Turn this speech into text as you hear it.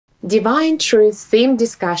Divine Truth themed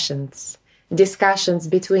discussions. Discussions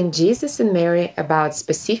between Jesus and Mary about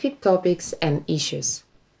specific topics and issues.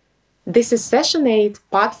 This is Session 8,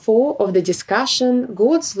 Part 4 of the discussion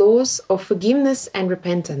God's Laws of Forgiveness and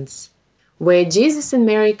Repentance, where Jesus and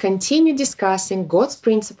Mary continue discussing God's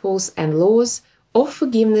principles and laws of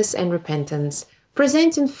forgiveness and repentance,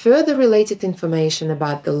 presenting further related information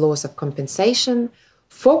about the laws of compensation,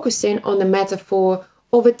 focusing on the metaphor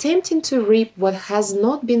of attempting to reap what has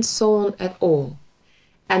not been sown at all,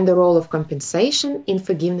 and the role of compensation in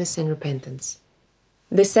forgiveness and repentance.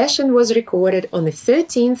 The session was recorded on the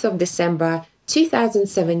 13th of December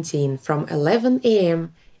 2017 from 11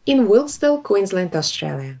 a.m. in Wilkesdale, Queensland,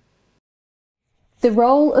 Australia. The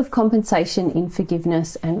role of compensation in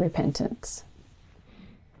forgiveness and repentance.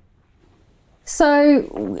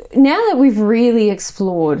 So now that we've really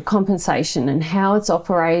explored compensation and how it's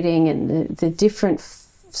operating and the different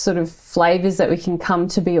sort of flavors that we can come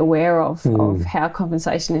to be aware of how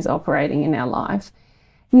compensation is operating in our life,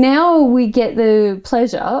 now we get the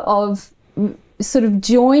pleasure of sort of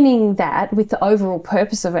joining that with the overall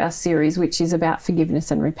purpose of our series, which is about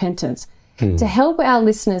forgiveness and repentance, to help our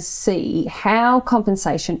listeners see how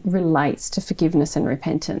compensation relates to forgiveness and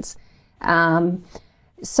repentance.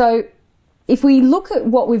 So if we look at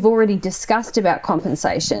what we've already discussed about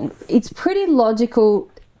compensation, it's pretty logical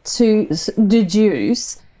to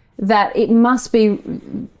deduce that it must be,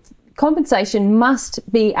 compensation must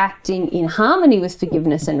be acting in harmony with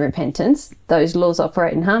forgiveness and repentance. Those laws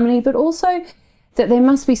operate in harmony, but also that there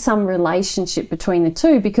must be some relationship between the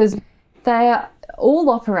two, because they are all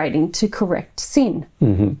operating to correct sin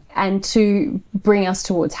and to bring us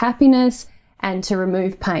towards happiness and to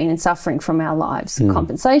remove pain and suffering from our lives.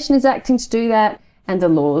 Compensation is acting to do that, and the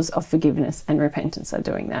laws of forgiveness and repentance are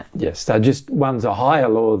doing that. Yes, they're just, one's a higher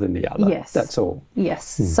law than the other. Yes. That's all. Yes.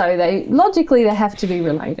 So they logically they have to be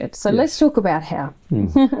related. So let's talk about how.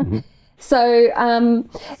 So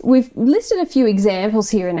we've listed a few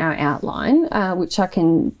examples here in our outline, which I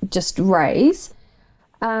can just raise.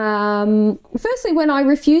 Firstly, when I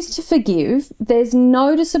refuse to forgive, there's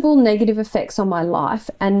noticeable negative effects on my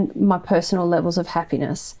life and my personal levels of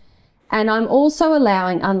happiness. And I'm also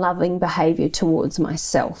allowing unloving behaviour towards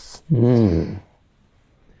myself. Which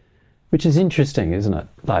is interesting, isn't it?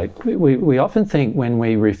 Like, we often think when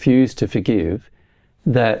we refuse to forgive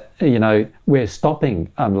that, you know, we're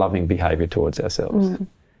stopping unloving behaviour towards ourselves.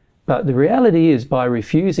 But the reality is, by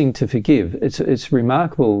refusing to forgive, it's a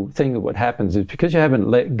remarkable thing that what happens is, because you haven't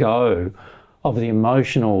let go of the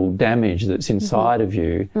emotional damage that's inside of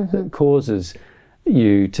you that causes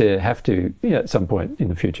you to have to, you know, at some point in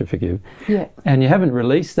the future forgive, and you haven't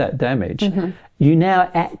released that damage, you now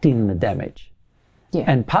act in the damage.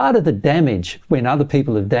 And part of the damage when other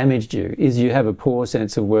people have damaged you is you have a poor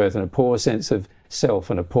sense of worth and a poor sense of self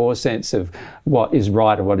and a poor sense of what is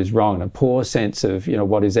right and what is wrong and a poor sense of, you know,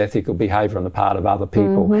 what is ethical behaviour on the part of other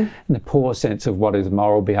people and a poor sense of what is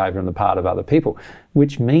moral behaviour on the part of other people,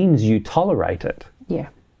 which means you tolerate it.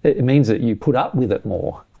 It means that you put up with it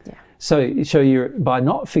more. So you're, by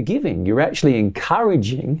not forgiving, you're actually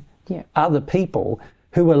encouraging other people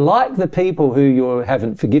who are like the people who you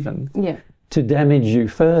haven't forgiven to damage you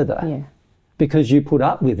further because you put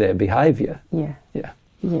up with their behaviour. And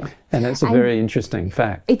that's a very interesting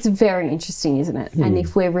fact. It's very interesting, isn't it? And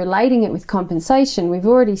if we're relating it with compensation, we've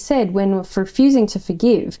already said when we're refusing to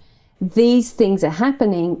forgive, these things are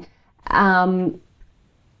happening, and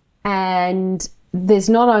there's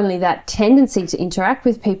not only that tendency to interact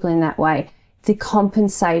with people in that way, the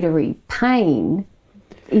compensatory pain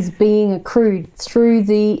is being accrued through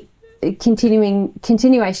the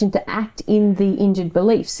continuation to act in the injured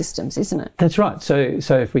belief systems, isn't it? That's right. So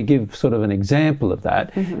if we give sort of an example of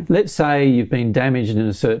that, let's say you've been damaged in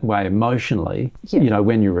a certain way emotionally, you know,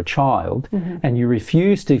 when you're a child, and you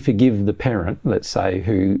refuse to forgive the parent, let's say,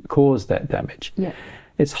 who caused that damage.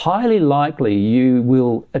 It's highly likely you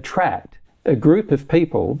will attract a group of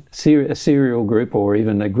people, a serial group or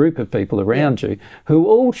even a group of people around you who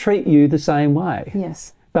all treat you the same way.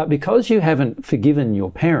 But because you haven't forgiven your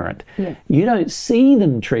parent, you don't see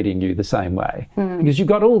them treating you the same way. Because you've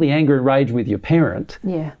got all the anger and rage with your parent,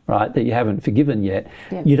 right, that you haven't forgiven yet.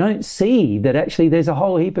 You don't see that actually there's a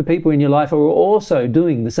whole heap of people in your life who are also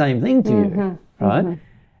doing the same thing to you, right?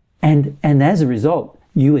 And as a result,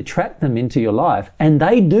 you attract them into your life and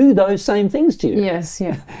they do those same things to you.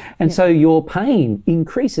 And so your pain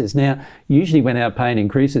increases. Now, usually when our pain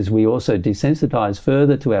increases, we also desensitize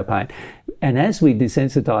further to our pain. And as we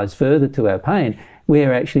desensitize further to our pain,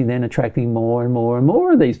 we're actually then attracting more and more and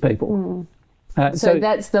more of these people. So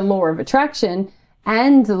that's the law of attraction.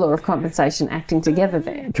 and the law of compensation acting together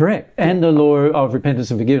there. Correct. And the law of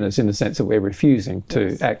repentance and forgiveness, in the sense that we're refusing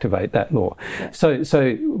to activate that law.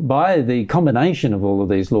 So by the combination of all of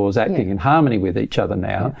these laws acting in harmony with each other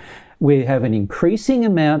now, we have an increasing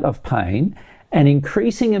amount of pain, an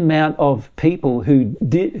increasing amount of people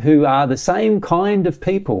who are the same kind of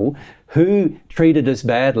people who treated us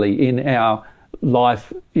badly in our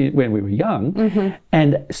life when we were young,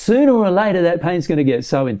 and sooner or later that pain's going to get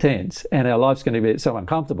so intense and our life's going to get so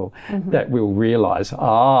uncomfortable that we'll realise,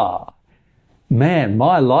 man,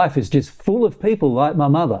 my life is just full of people like my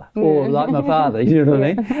mother or like my father, you know what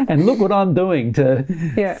I mean? And look what I'm doing to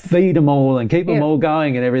feed them all and keep them all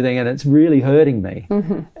going and everything, and it's really hurting me.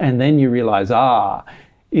 And then you realise,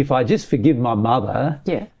 if I just forgive my mother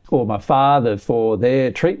or my father for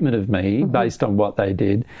their treatment of me based on what they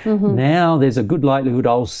did, now there's a good likelihood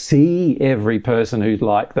I'll see every person who's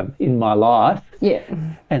like them in my life,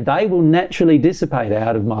 and they will naturally dissipate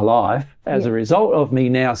out of my life as a result of me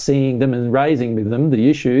now seeing them and raising with them the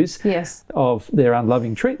issues of their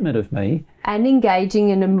unloving treatment of me. And engaging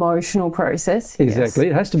in an emotional process. Exactly.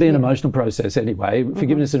 It has to be an emotional process anyway.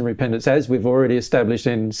 Forgiveness and repentance, as we've already established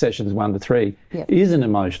in sessions 1 to 3, is an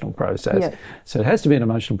emotional process. So it has to be an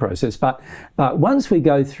emotional process. But once we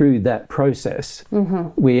go through that process,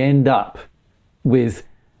 we end up with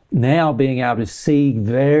now being able to see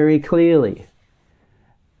very clearly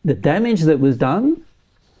the damage that was done,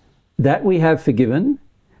 that we have forgiven,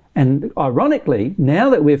 and ironically, now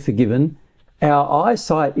that we've forgiven, our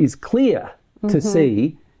eyesight is clear to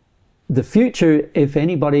see the future. If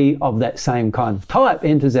anybody of that same kind of type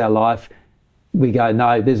enters our life, we go,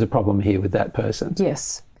 no, there's a problem here with that person.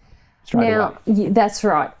 Yes. Straight away. That's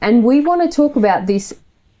right. And we want to talk about this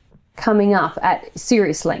coming up at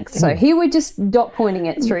serious length. So here we're just dot pointing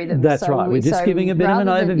it through them. That's right. We're just giving a bit of an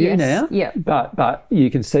overview now. But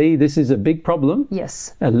you can see this is a big problem.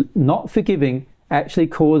 Yes. Not forgiving actually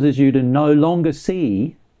causes you to no longer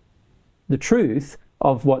see the truth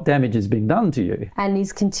of what damage has been done to you. And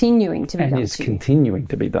is continuing to be done to you. And is continuing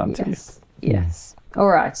to be done to you. Yes. All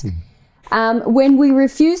right. When we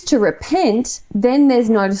refuse to repent, then there's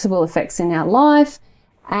noticeable effects in our life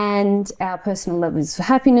and our personal levels of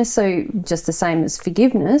happiness. So just the same as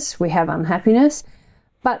forgiveness, we have unhappiness.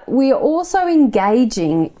 But we are also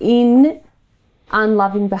engaging in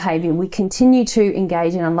unloving behaviour. We continue to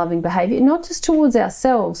engage in unloving behaviour, not just towards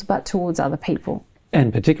ourselves, but towards other people.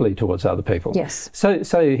 And particularly towards other people. Yes. So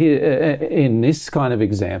here, in this kind of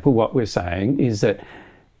example, what we're saying is that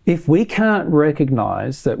if we can't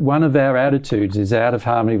recognise that one of our attitudes is out of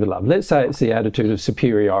harmony with love, let's say it's the attitude of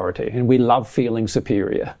superiority, and we love feeling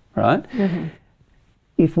superior, right?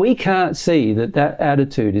 If we can't see that that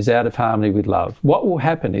attitude is out of harmony with love, what will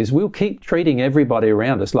happen is we'll keep treating everybody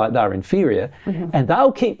around us like they're inferior, and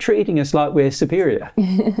they'll keep treating us like we're superior.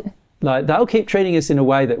 Like they'll keep treating us in a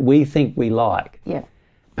way that we think we like.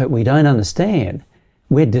 But we don't understand.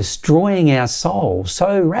 We're destroying our soul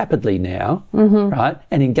so rapidly now, right?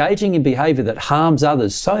 And engaging in behaviour that harms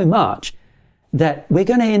others so much that we're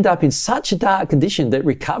going to end up in such a dark condition that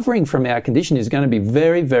recovering from our condition is going to be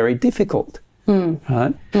very, very difficult.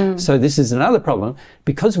 Right? So this is another problem,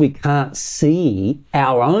 because we can't see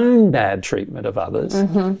our own bad treatment of others,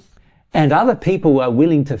 and other people are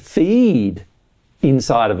willing to feed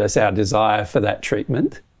inside of us our desire for that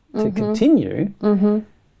treatment to continue,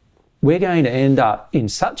 we're going to end up in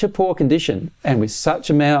such a poor condition and with such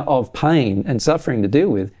amount of pain and suffering to deal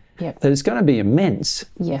with that it's going to be immense.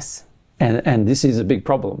 Yes. And this is a big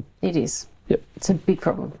problem. It is. It's a big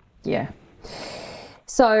problem.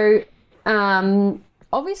 So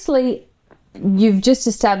obviously you've just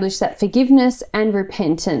established that forgiveness and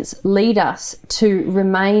repentance lead us to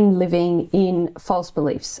remain living in false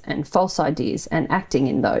beliefs and false ideas and acting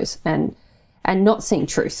in those and not seeing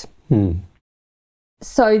truth.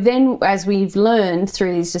 So then, as we've learned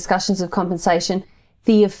through these discussions of compensation,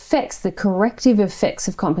 the effects, the corrective effects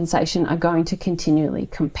of compensation are going to continually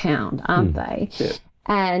compound, aren't they?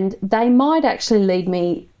 And they might actually lead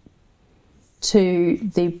me to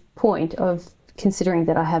the point of considering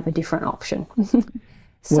that I have a different option.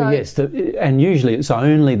 Well, yes, and usually it's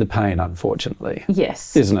only the pain, unfortunately.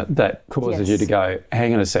 Yes. Isn't it? That causes you to go,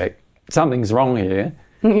 hang on a sec, something's wrong here,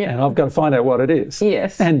 and I've got to find out what it is.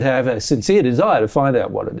 Yes. And to have a sincere desire to find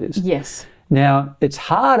out what it is. Yes. Now, it's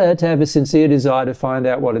harder to have a sincere desire to find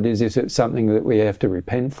out what it is if it's something that we have to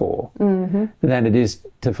repent for than it is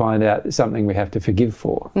to find out something we have to forgive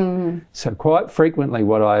for. So quite frequently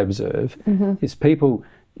what I observe is people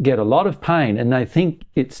get a lot of pain and they think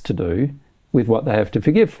it's to do with what they have to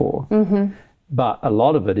forgive for. But a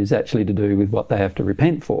lot of it is actually to do with what they have to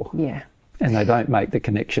repent for. and they don't make the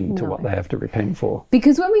connection to what they have to repent for.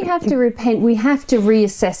 Because when we have to repent, we have to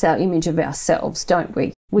reassess our image of ourselves, don't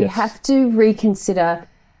we? We Yes. have to reconsider,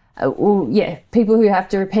 people who have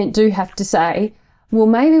to repent do have to say, well,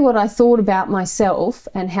 maybe what I thought about myself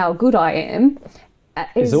and how good I am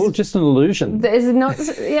It's all just an illusion.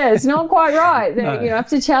 it's not quite right. No. You have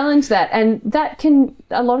to challenge that. And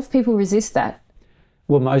a lot of people resist that.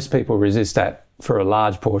 Well, most people resist that for a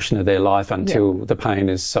large portion of their life until the pain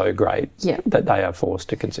is so great that they are forced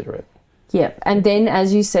to consider it. Yeah. And then,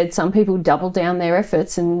 as you said, some people double down their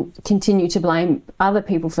efforts and continue to blame other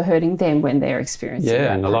people for hurting them when they're experiencing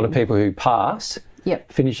that And a lot of people who pass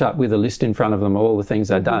finish up with a list in front of them of all the things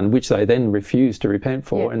they've done, which they then refuse to repent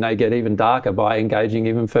for, and they get even darker by engaging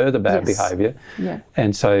even further bad behaviour. Yeah.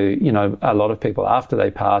 And so, you know, a lot of people after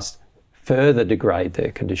they pass further degrade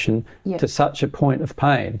their condition to such a point of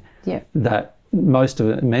pain that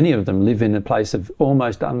many of them live in a place of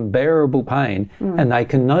almost unbearable pain, and they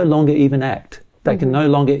can no longer even act. They can no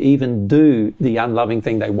longer even do the unloving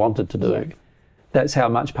thing they wanted to do. That's how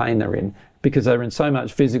much pain they're in. Because they're in so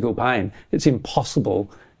much physical pain, it's impossible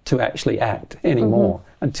to actually act anymore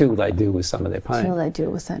until they deal with some of their pain. Until they deal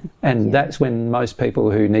with it. And that's when most people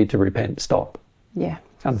who need to repent stop. Yeah.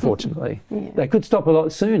 Unfortunately. They could stop a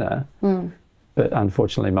lot sooner, but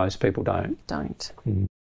unfortunately most people don't.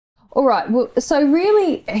 All right. Well, so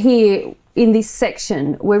really here in this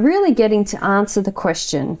section, we're really getting to answer the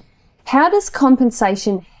question, how does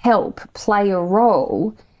compensation help play a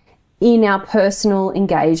role in our personal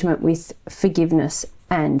engagement with forgiveness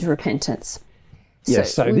and repentance?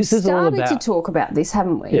 Yes, so this is all about... We've started to talk about this,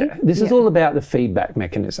 haven't we? Yeah, this is all about the feedback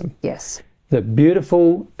mechanism. Yes. The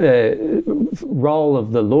beautiful role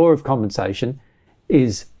of the law of compensation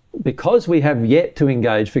is because we have yet to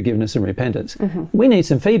engage forgiveness and repentance, we need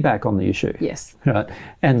some feedback on the issue. Yes. Right?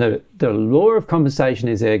 And the law of compensation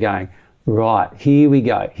is there going, right, here we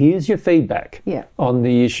go. Here's your feedback on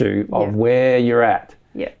the issue of where you're at.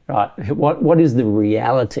 Yeah. Right. What is the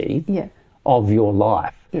reality of your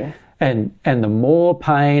life? Yeah. And the more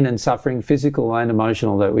pain and suffering, physical and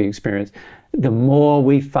emotional, that we experience, the more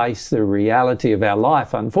we face the reality of our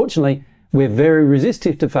life. Unfortunately, we're very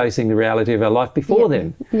resistive to facing the reality of our life before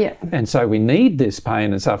then. Yeah. And so we need this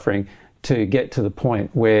pain and suffering to get to the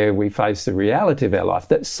point where we face the reality of our life,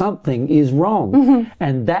 that something is wrong.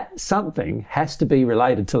 And that something has to be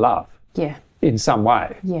related to love. Yeah. In some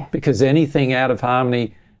way. Yeah. Because anything out of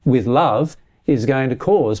harmony with love is going to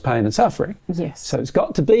cause pain and suffering. Yes. So it's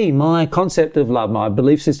got to be my concept of love, my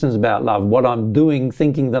belief systems about love, what I'm doing,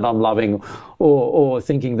 thinking that I'm loving, or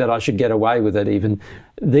thinking that I should get away with it even.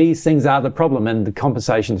 These things are the problem, and the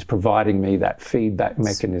compensation is providing me that feedback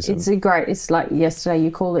mechanism. It's like yesterday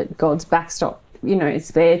you called it God's backstop. You know,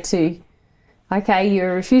 it's there to... Okay,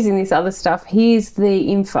 you're refusing this other stuff. Here's the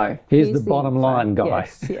info. Here's the bottom line, guy.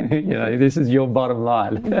 Yes, you know, this is your bottom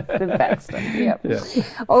line. The backstop. Yep.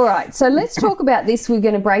 All right. So let's talk about this. We're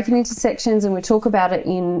going to break it into sections, and we'll talk about it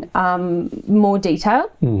in more detail.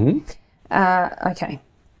 Okay.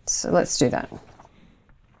 So let's do that.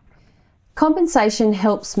 Compensation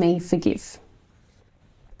helps me forgive.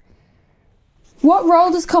 What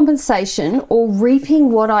role does compensation, or reaping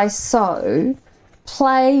what I sow,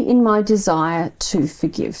 play in my desire to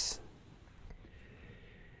forgive?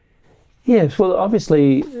 Yes, well,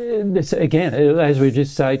 obviously, this, again, as we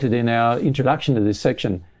just stated in our introduction to this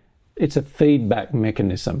section, it's a feedback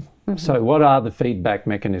mechanism. So what are the feedback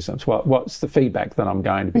mechanisms? What's the feedback that I'm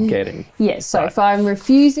going to be getting? Yes, so if I'm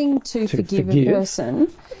refusing to forgive a person,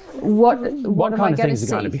 what am I going to see? What kind of things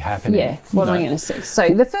are going to be happening? Yeah, what am I going to see? So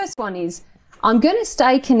the first one is, I'm going to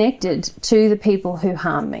stay connected to the people who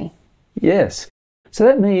harm me. Yes. So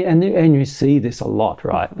that means, and you see this a lot,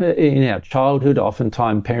 right? In our childhood,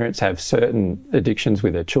 oftentimes parents have certain addictions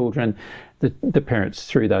with their children. The parents,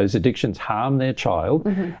 through those addictions, harm their child,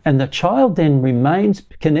 and the child then remains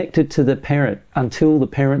connected to the parent until the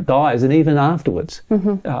parent dies, and even afterwards.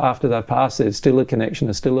 After they've passed, there's still a connection,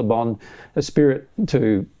 there's still a bond, a spirit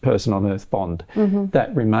to person on earth bond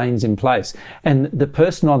that remains in place. And the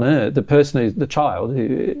person on earth, the child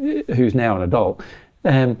who's now an adult,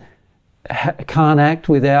 can't act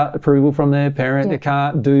without approval from their parent. They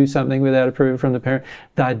can't do something without approval from the parent.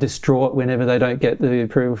 They're distraught whenever they don't get the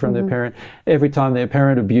approval from their parent. Every time their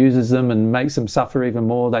parent abuses them and makes them suffer even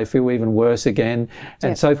more, they feel even worse again,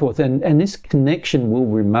 and so forth. And this connection will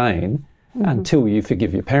remain until you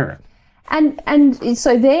forgive your parent. And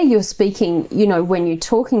so there you're speaking, you know, when you're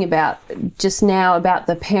talking about just now about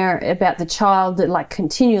the parent, about the child that like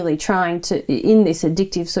continually trying to, in this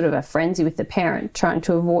addictive sort of a frenzy with the parent, trying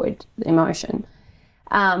to avoid emotion.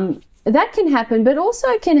 that can happen, but also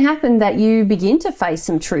it can happen that you begin to face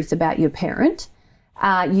some truth about your parent.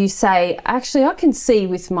 You say, actually, I can see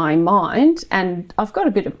with my mind, and I've got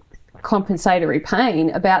a bit of compensatory pain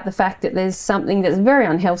about the fact that there's something that's very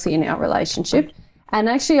unhealthy in our relationship. And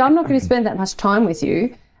actually, I'm not going to spend that much time with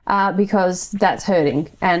you because that's hurting,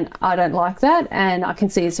 and I don't like that, and I can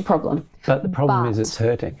see it's a problem. But the problem is it's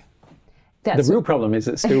hurting. The real problem is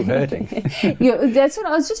it's still hurting. That's what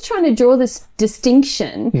I was just trying to draw, this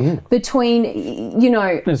distinction between,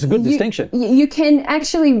 It's a good distinction. You can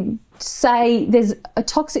actually say there's a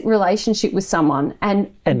toxic relationship with someone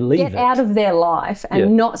and get out of their life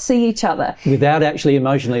and not see each other. Without actually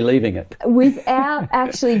emotionally leaving it. Without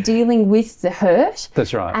actually dealing with the hurt.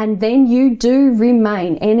 That's right. And then you do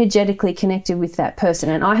remain energetically connected with that person.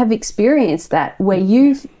 And I have experienced that, where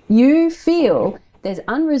you feel there's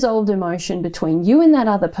unresolved emotion between you and that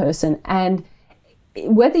other person, and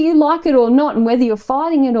whether you like it or not, and whether you're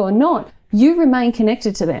fighting it or not, you remain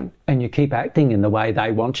connected to them. And you keep acting in the way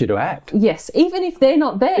they want you to act. Yes, even if they're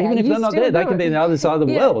not there. Even if they're not there, they can be on the other side of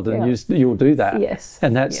the world, and you'll do that. Yes.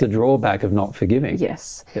 And that's the drawback of not forgiving.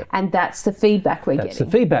 Yes. And that's the feedback we're getting. That's the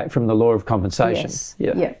feedback from the law of compensation.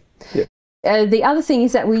 Yes. The other thing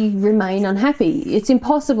is that we remain unhappy. It's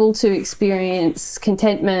impossible to experience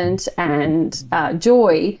contentment and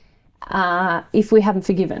joy if we haven't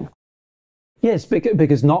forgiven. Yes,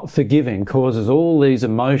 because not forgiving causes all these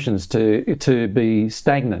emotions to be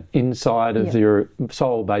stagnant inside of your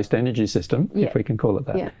soul-based energy system, if we can call it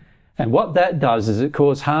that. Yeah. And what that does is it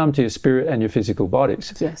causes harm to your spirit and your physical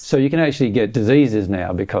bodies. Yes. So you can actually get diseases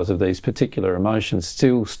now because of these particular emotions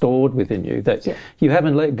still stored within you that you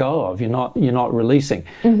haven't let go of. You're not releasing.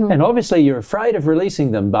 And obviously you're afraid of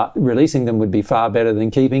releasing them, but releasing them would be far better than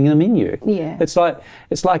keeping them in you. Yeah. It's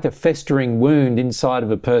like a festering wound inside of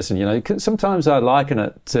a person. Sometimes I liken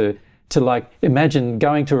it to like, imagine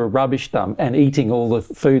going to a rubbish dump and eating all the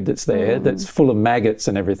food that's there, that's full of maggots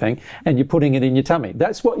and everything, and you're putting it in your tummy.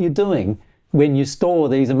 That's what you're doing when you store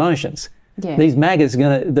these emotions. Yeah. These maggots,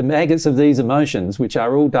 the maggots of these emotions, which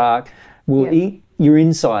are all dark, will eat your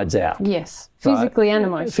insides out. Yes, physically and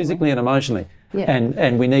emotionally. Physically and emotionally. Yeah.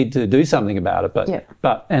 And we need to do something about it.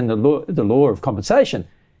 But the law of compensation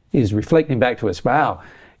is reflecting back to us, wow,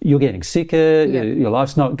 you're getting sicker, your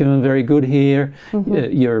life's not going very good here,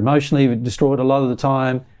 you're emotionally destroyed a lot of the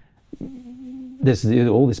time, there's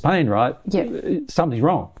all this pain, right? Yeah. Something's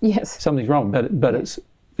wrong. Yes. Something's wrong, but it's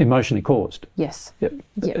emotionally caused. Yes. Yep.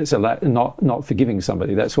 It's not forgiving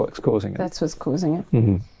somebody, that's what's causing it. That's what's causing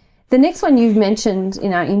it. The next one you've mentioned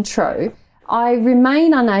in our intro, I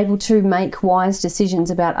remain unable to make wise decisions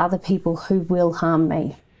about other people who will harm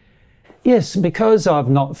me. Yes, because I've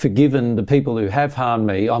not forgiven the people who have harmed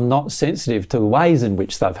me, I'm not sensitive to the ways in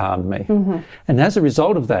which they've harmed me. And as a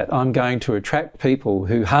result of that, I'm going to attract people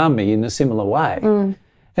who harm me in a similar way.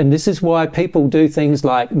 And this is why people do things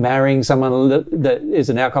like marrying someone that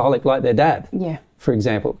is an alcoholic like their dad, for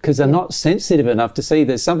example, because they're not sensitive enough to see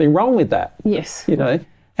there's something wrong with that. Yes.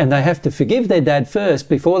 And they have to forgive their dad first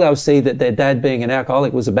before they'll see that their dad being an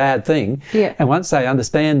alcoholic was a bad thing. And once they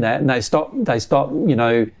understand that and they stop,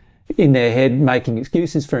 in their head making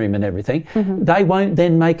excuses for him and everything, they won't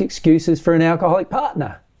then make excuses for an alcoholic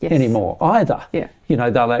partner anymore either.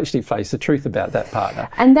 They'll actually face the truth about that partner.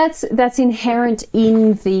 And that's inherent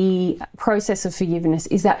in the process of forgiveness,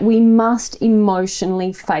 is that we must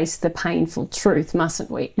emotionally face the painful truth, mustn't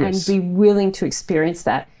we? And be willing to experience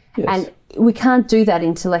that. And we can't do that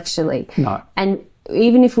intellectually. No. And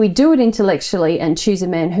even if we do it intellectually and choose a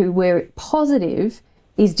man who we're positive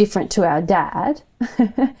is different to our dad,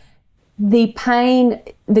 the pain,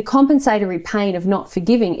 the compensatory pain of not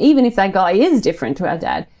forgiving, even if that guy is different to our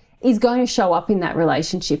dad, is going to show up in that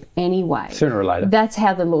relationship anyway. Sooner or later. That's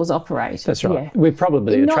how the laws operate. That's right. We've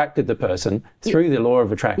probably attracted the person through the law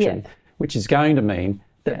of attraction, which is going to mean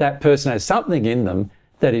that that person has something in them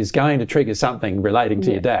that is going to trigger something relating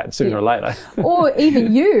to your dad sooner or later. Or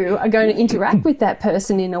even you are going to interact with that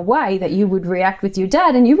person in a way that you would react with your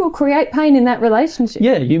dad, and you will create pain in that relationship.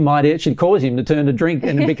 Yeah, you might actually cause him to turn to drink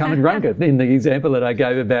and become a drunkard, in the example that I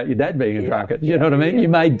gave about your dad being a drunkard. You know what I mean? You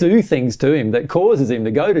may do things to him that causes him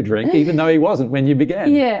to go to drink, even though he wasn't when you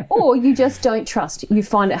began. Yeah, or you just don't trust. You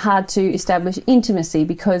find it hard to establish intimacy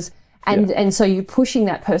because... And so you're pushing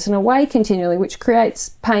that person away continually, which creates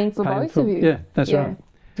pain for both of you. Yeah, that's right.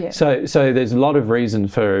 Yeah. So there's a lot of reason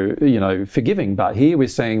for, forgiving, but here we're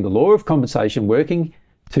seeing the law of compensation working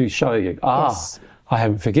to show you, I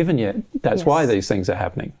haven't forgiven yet. That's why these things are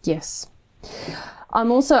happening. Yes.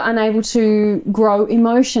 I'm also unable to grow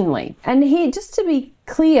emotionally. And here, just to be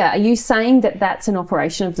clear, are you saying that that's an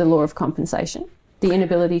operation of the law of compensation? The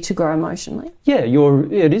inability to grow emotionally. Yeah,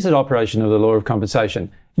 it is an operation of the law of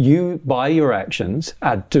compensation. You, by your actions,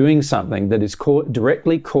 are doing something that is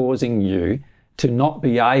directly causing you to not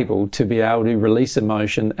be able to release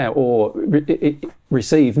emotion or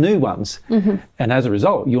receive new ones. And as a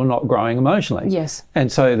result, you're not growing emotionally. Yes.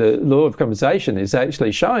 And so the law of compensation is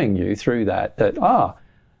actually showing you through that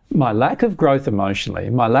my lack of growth emotionally,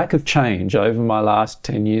 my lack of change over my last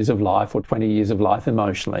 10 years of life or 20 years of life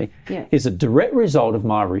emotionally is a direct result of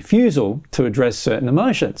my refusal to address certain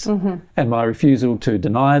emotions and my refusal to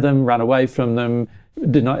deny them, run away from them,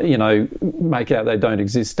 make out they don't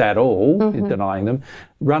exist at all, denying them,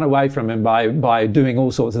 run away from them by doing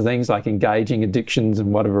all sorts of things like engaging addictions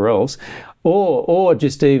and whatever else, or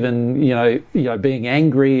just even being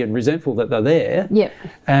angry and resentful that they're there. Yep.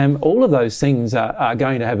 All of those things are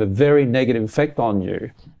going to have a very negative effect on you.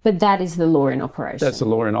 But that is the law in operation. That's the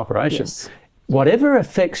law in operation. Yes. Whatever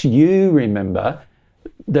affects you, remember,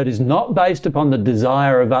 that is not based upon the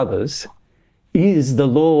desire of others is the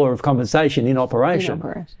law of compensation in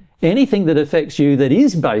operation. Anything that affects you that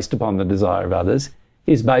is based upon the desire of others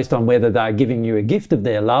is based on whether they're giving you a gift of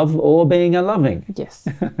their love or being unloving. Yes.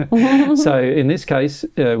 So in this case,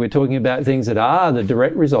 we're talking about things that are the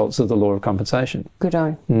direct results of the law of compensation. Good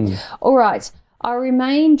on. All right. I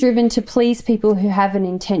remain driven to please people who have an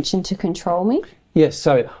intention to control me. Yes,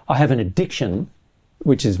 so I have an addiction,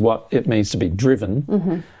 which is what it means to be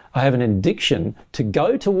driven. I have an addiction to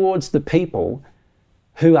go towards the people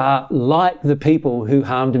who are like the people who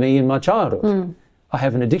harmed me in my childhood. I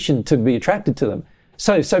have an addiction to be attracted to them.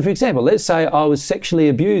 So for example, let's say I was sexually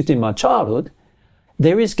abused in my childhood.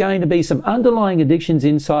 There is going to be some underlying addictions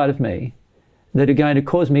inside of me that are going to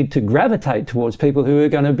cause me to gravitate towards people who are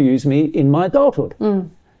going to abuse me in my adulthood.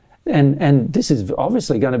 And this is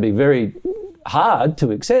obviously going to be very hard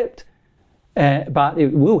to accept. But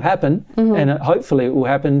it will happen, and hopefully it will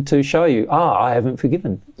happen to show you, I haven't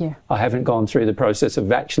forgiven. Yeah. I haven't gone through the process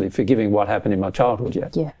of actually forgiving what happened in my childhood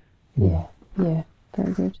yet. Yeah.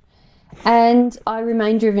 Very good. And I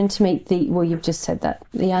remain driven to meet you've just said that,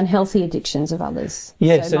 the unhealthy addictions of others.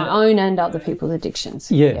 Yes. So my own and other people's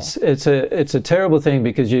addictions. Yes, it's a terrible thing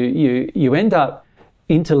because you end up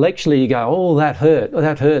intellectually, you go, that hurt,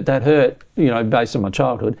 based on my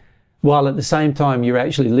childhood. While at the same time you're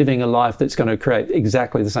actually living a life that's going to create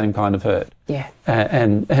exactly the same kind of hurt. Yeah.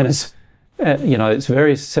 And it's it's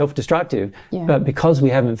very self-destructive. Yeah. But because we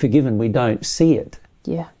haven't forgiven, we don't see it.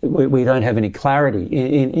 Yeah. We don't have any clarity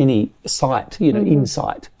in any sight,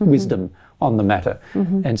 insight, wisdom on the matter.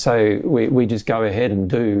 And so we just go ahead and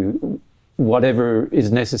do whatever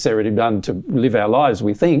is necessary to be done to live our lives,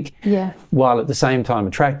 we think, while at the same time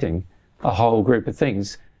attracting a whole group of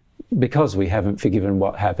things because we haven't forgiven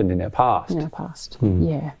what happened in our past.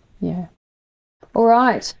 Yeah. All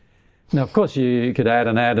right. Now, of course, you could add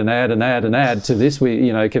and add and add and add and add to this.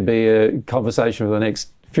 It could be a conversation for the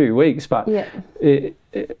next few weeks. But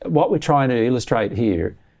what we're trying to illustrate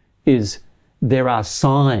here is there are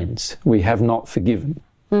signs we have not forgiven.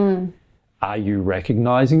 Are you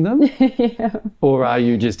recognizing them? Or are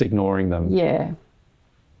you just ignoring them? Yeah.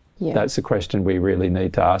 That's the question we really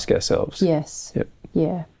need to ask ourselves. Yes. Yep.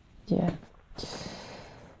 Yeah.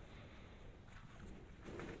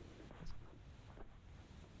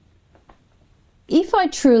 If I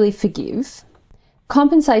truly forgive,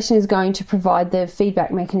 compensation is going to provide the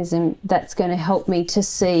feedback mechanism that's going to help me to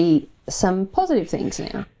see some positive things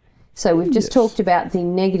now. So we've just talked about the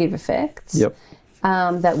negative effects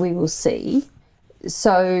that we will see.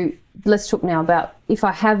 So let's talk now about if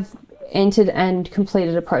I have entered and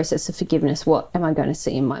completed a process of forgiveness, what am I going to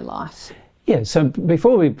see in my life? Yeah, so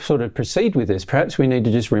before we sort of proceed with this, perhaps we need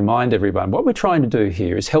to just remind everyone what we're trying to do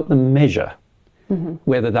here is help them measure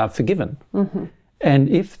whether they're forgiven. And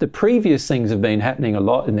if the previous things have been happening a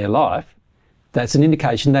lot in their life, that's an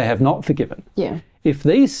indication they have not forgiven. Yeah. If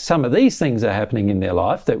some of these things are happening in their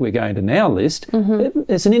life that we're going to now list,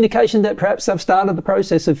 it's an indication that perhaps they've started the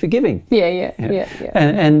process of forgiving. Yeah.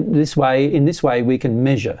 And in this way, we can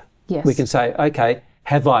measure. Yes. We can say, okay,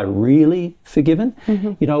 have I really forgiven?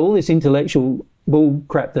 All this intellectual bull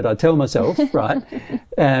crap that I tell myself, right,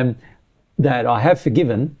 that I have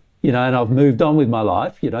forgiven, and I've moved on with my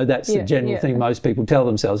life, that's the general thing most people tell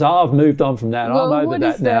themselves. I've moved on from that, I'm over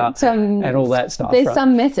that now, and all that stuff. There's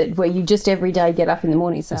some method where you just every day get up in the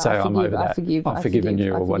morning and say, I'm over that. I've forgiven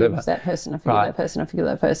you, or whatever. That person, I forgive that person, I forgive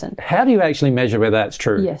that person. How do you actually measure whether that's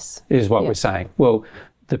true? Yes. Is what we're saying. Well,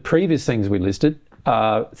 the previous things we listed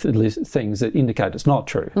are things that indicate it's not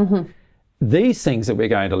true. these things that we're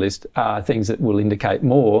going to list are things that will indicate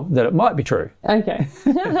more that it might be true. Okay.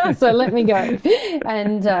 So let me go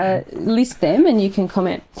and list them and you can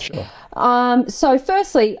comment. Sure. So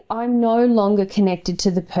firstly, I'm no longer connected to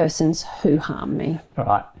the persons who harm me. All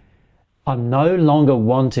right. I'm no longer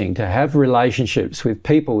wanting to have relationships with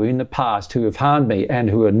people in the past who have harmed me and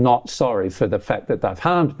who are not sorry for the fact that they've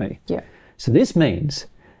harmed me. Yeah. So this means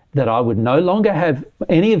that I would no longer have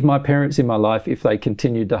any of my parents in my life if they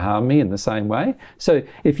continued to harm me in the same way. So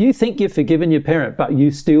if you think you've forgiven your parent, but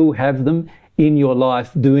you still have them in your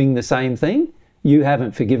life doing the same thing, you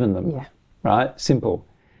haven't forgiven them. Yeah. Right? Simple.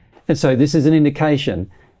 And so this is an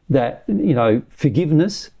indication that, you know,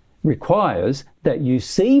 forgiveness requires that you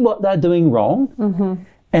see what they're doing wrong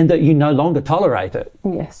and that you no longer tolerate it.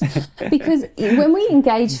 Yes. Because when we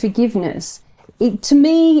engage forgiveness, to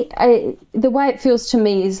me, the way it feels to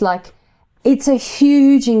me is like it's a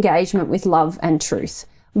huge engagement with love and truth.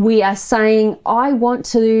 We are saying, I want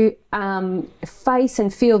to face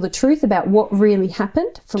and feel the truth about what really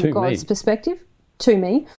happened from God's perspective to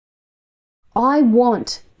me. I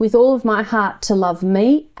want, with all of my heart, to love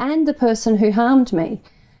me and the person who harmed me.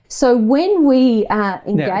 So when we engage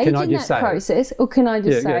in that process, or can I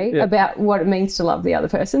just say about what it means to love the other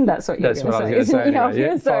person? That's what you're going to say, isn't it?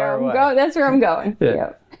 Anyway, that's where I'm going.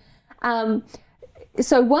 Yeah.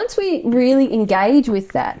 So once we really engage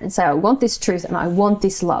with that and say, I want this truth and I want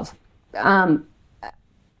this love,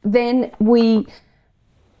 then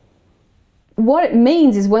what it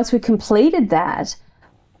means is once we've completed that,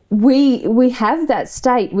 we have that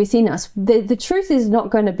state within us. The truth is not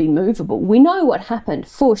going to be movable. We know what happened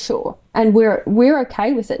for sure, and we're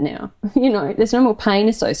okay with it now. You know, there's no more pain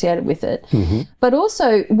associated with it. But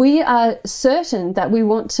also, we are certain that we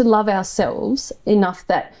want to love ourselves enough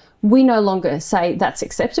that we no longer say that's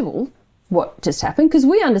acceptable, what just happened, because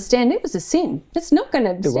we understand it was a sin. It's not going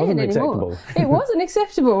to stand anymore. It wasn't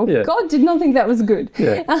acceptable. God did not think that was good.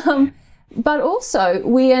 But also,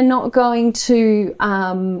 we are not going to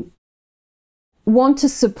want to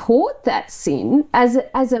support that sin as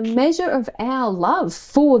a measure of our love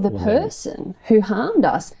for the person who harmed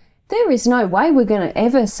us. There is no way we're going to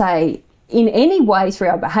ever say, in any way through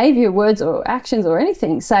our behaviour, words or actions or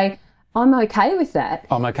anything, say, I'm okay with that.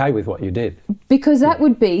 I'm okay with what you did. Because that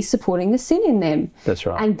would be supporting the sin in them. That's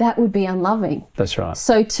right. And that would be unloving. That's right.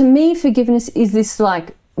 So to me, forgiveness is this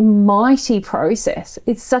like mighty process.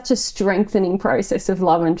 It's such a strengthening process of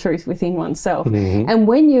love and truth within oneself. And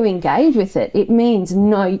when you engage with it, it means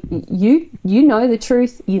no, you know the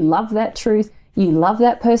truth, you love that truth, you love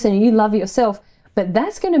that person, you love yourself. But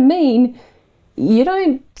that's going to mean you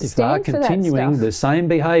don't stand for that stuff. If they're continuing the same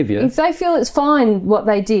behaviour, if they feel it's fine what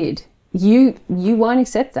they did, you won't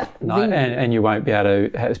accept that. No, and you won't be able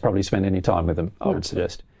to probably spend any time with them, I would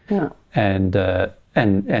suggest. No.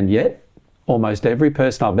 And yet, almost every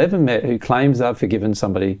person I've ever met who claims they've forgiven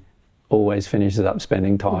somebody always finishes up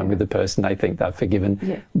spending time with the person they think they've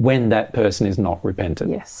forgiven when that person is not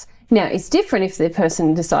repentant. Yes. Now, it's different if the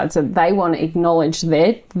person decides that they want to acknowledge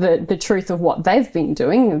the truth of what they've been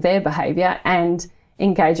doing, their behaviour, and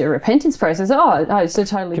engage a repentance process. Oh, it's a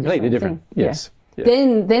totally completely different thing. Yes. Yeah.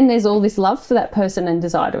 Then there's all this love for that person and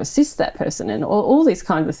desire to assist that person and all these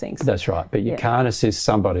kinds of things. That's right. But you can't assist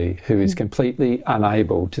somebody who is completely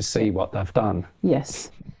unable to see what they've done.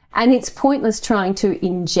 Yes. And it's pointless trying to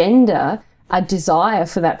engender a desire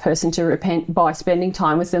for that person to repent by spending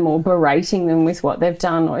time with them or berating them with what they've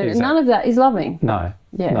done. None of that is loving. No.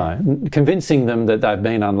 No. Convincing them that they've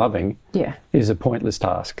been unloving is a pointless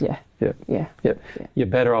task. You're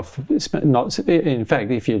better off not. In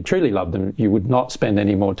fact, if you truly loved them, you would not spend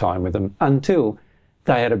any more time with them until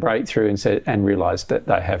they had a breakthrough and realised that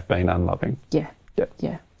they have been unloving.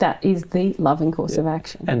 That is the loving course of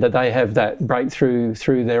action. And that they have that breakthrough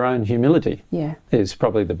through their own humility is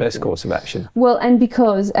probably the best course of action. Well, and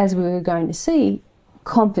because, as we were going to see,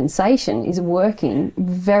 compensation is working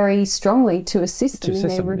very strongly to assist them in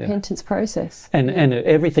their repentance process. And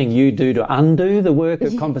everything you do to undo the work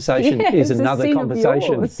of compensation is another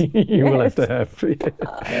compensation you will have to have.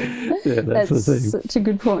 That's the thing. Such a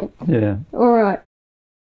good point. Yeah. All right.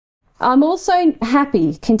 I'm also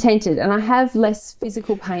happy, contented, and I have less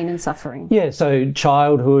physical pain and suffering. Yeah, so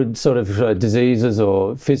childhood sort of diseases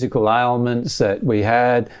or physical ailments that we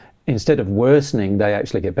had, instead of worsening, they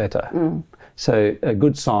actually get better. So a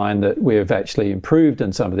good sign that we've actually improved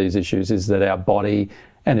in some of these issues is that our body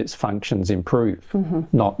and its functions improve,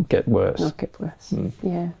 not get worse. Not get worse,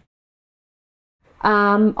 yeah.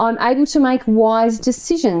 I'm able to make wise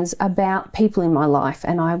decisions about people in my life,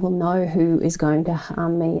 and I will know who is going to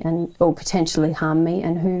harm me or potentially harm me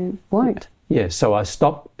and who won't. Yeah, so I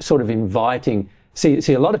stop sort of inviting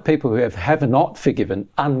See, a lot of people who have not forgiven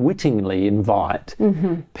unwittingly invite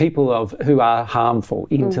people who are harmful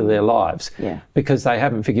into their lives because they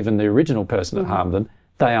haven't forgiven the original person that harmed them.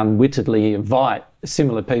 They unwittingly invite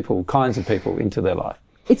similar people, kinds of people into their life.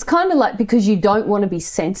 It's kind of like because you don't want to be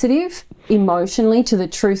sensitive emotionally to the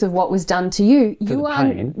truth of what was done to you.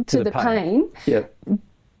 To the pain. Yep.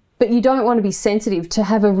 But you don't want to be sensitive to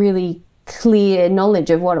have a really clear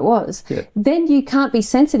knowledge of what it was. Yep. Then you can't be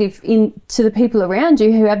sensitive to the people around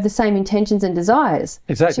you who have the same intentions and desires.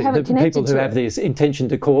 Exactly. The people who have this intention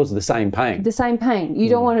to cause the same pain. The same pain. You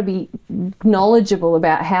don't want to be knowledgeable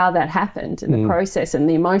about how that happened and the process and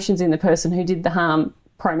the emotions in the person who did the harm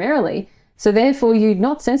primarily. So therefore, you're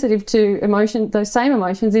not sensitive to those same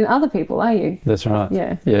emotions in other people, are you? That's right.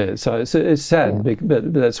 Yeah. Yeah. So it's sad,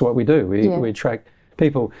 but that's what we do. We attract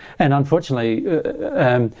people, and unfortunately,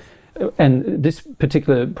 and this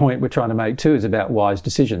particular point we're trying to make too is about wise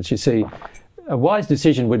decisions. You see, a wise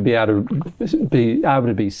decision would be able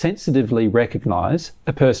to be sensitively recognise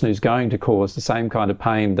a person who's going to cause the same kind of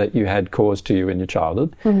pain that you had caused to you in your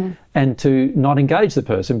childhood, and to not engage the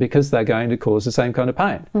person because they're going to cause the same kind of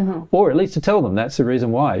pain, or at least to tell them that's the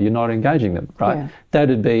reason why you're not engaging them. Right? Yeah.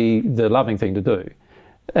 That'd be the loving thing to do.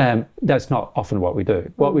 That's not often what we do.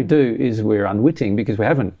 What we do is we're unwitting because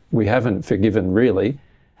we haven't forgiven really.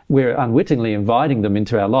 We're unwittingly inviting them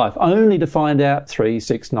into our life only to find out 3,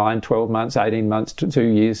 6, 9, 12 months, 18 months, 2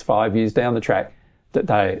 years, 5 years down the track that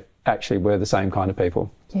they actually were the same kind of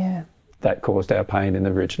people that caused our pain in the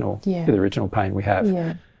original pain we have.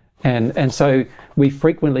 Yeah. And so we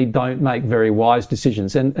frequently don't make very wise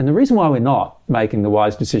decisions. And the reason why we're not making the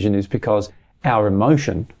wise decision is because our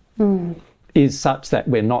emotion is such that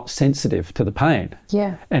we're not sensitive to the pain.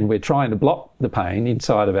 Yeah. And we're trying to block the pain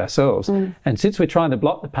inside of ourselves. And since we're trying to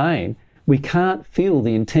block the pain, we can't feel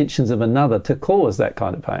the intentions of another to cause that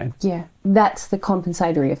kind of pain. Yeah. That's the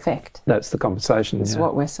compensatory effect. That's the compensation. That's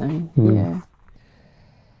what we're saying. Yeah.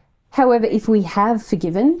 However, if we have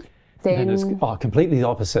forgiven, then it's completely the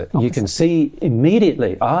opposite. You can see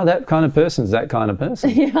immediately, that kind of person's that kind of person.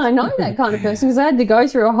 Yeah, I know that kind of person because I had to go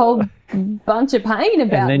through a whole bunch of pain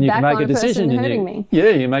about and then you that can make kind a of decision person hurting me. Yeah,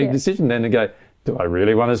 you make a decision then to go, do I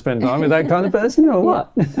really want to spend time with that kind of person or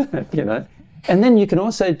what? You know. And then you can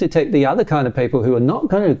also detect the other kind of people who are not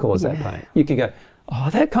going to cause that pain. You can go,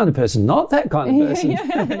 that kind of person, not that kind of person,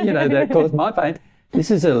 you know, that caused my pain. This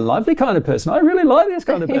is a lovely kind of person. I really like this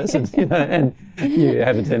kind of person, you know, and you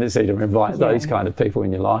have a tendency to invite those kind of people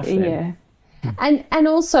in your life. Then. Yeah. And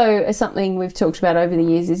also something we've talked about over the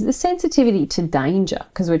years is the sensitivity to danger,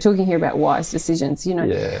 because we're talking here about wise decisions, you know.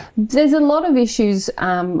 Yeah. There's a lot of issues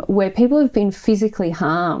where people have been physically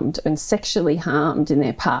harmed and sexually harmed in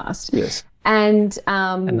their past. Yes. And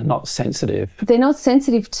they're not sensitive. They're not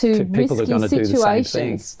sensitive to risky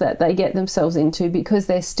situations that they get themselves into because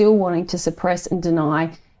they're still wanting to suppress and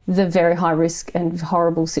deny the very high risk and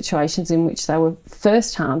horrible situations in which they were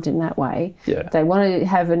first harmed in that way. Yeah. They want to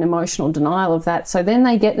have an emotional denial of that. So then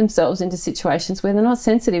they get themselves into situations where they're not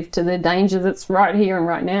sensitive to the danger that's right here and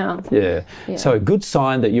right now. Yeah. So a good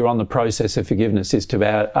sign that you're on the process of forgiveness is to be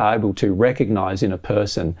able to recognise in a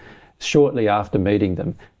person shortly after meeting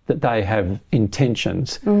them that they have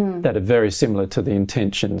intentions that are very similar to the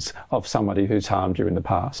intentions of somebody who's harmed you in the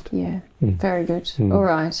past. Yeah, very good. All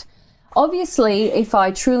right. Obviously, if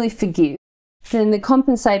I truly forgive, then the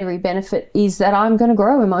compensatory benefit is that I'm going to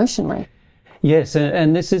grow emotionally. Yes,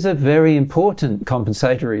 and this is a very important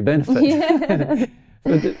compensatory benefit. Yeah.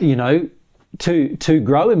 You know, to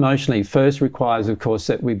grow emotionally first requires, of course,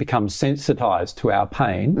 that we become sensitised to our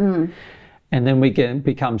pain. And then we can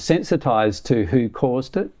become sensitised to who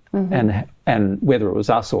caused it and whether it was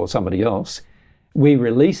us or somebody else. We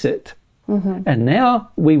release it, and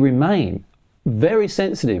now we remain very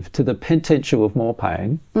sensitive to the potential of more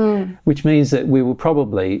pain, which means that we will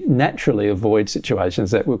probably naturally avoid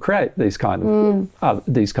situations that will create these kinds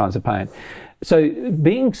of pain. So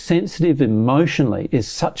being sensitive emotionally is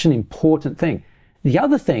such an important thing. The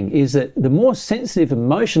other thing is that the more sensitive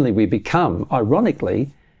emotionally we become,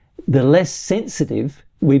 ironically, the less sensitive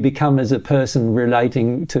we become as a person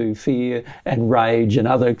relating to fear and rage and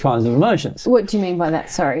other kinds of emotions. What do you mean by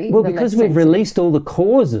that? Sorry. Well, because we've released all the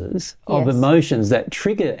causes of emotions that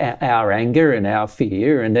trigger our anger and our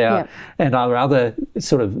fear and our other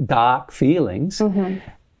sort of dark feelings.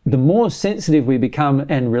 The more sensitive we become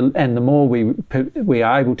and the more we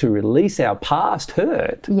are able to release our past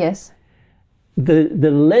hurt,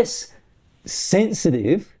 the less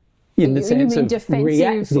sensitive in the sense of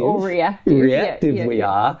reactive we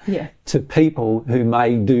are to people who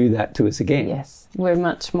may do that to us again. Yes, we're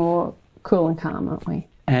much more cool and calm, aren't we?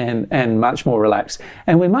 and much more relaxed.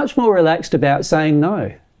 And we're much more relaxed about saying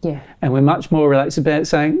no. Yeah. And we're much more relaxed about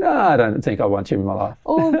saying, no, I don't think I want you in my life.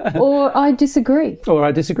 Or I disagree. Or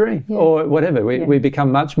I disagree. Yeah. Or whatever. We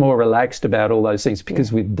become much more relaxed about all those things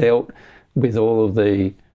because we've dealt with all of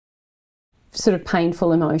the sort of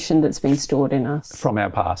painful emotion that's been stored in us. From our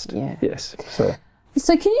past. Yeah. Yes.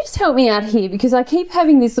 So can you just help me out here? Because I keep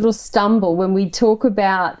having this little stumble when we talk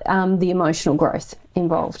about the emotional growth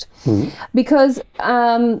involved. Mm-hmm. Because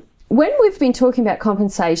when we've been talking about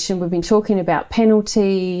compensation, we've been talking about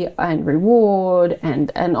penalty and reward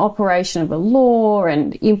and an operation of a law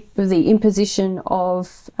and the imposition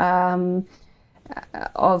of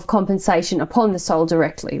compensation upon the soul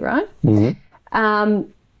directly, right? Mm-hmm.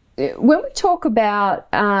 When we talk about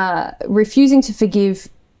refusing to forgive,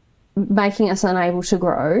 making us unable to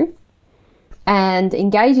grow, and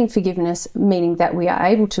engaging forgiveness, meaning that we are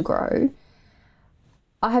able to grow,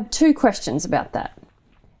 I have two questions about that.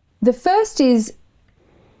 The first is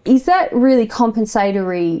that really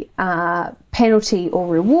compensatory penalty or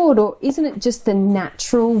reward, or isn't it just the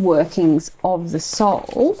natural workings of the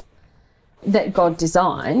soul that God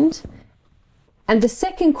designed? And the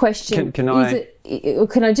second question can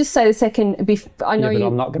I just say the second? I know but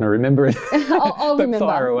I'm not going to remember it. I'll but remember.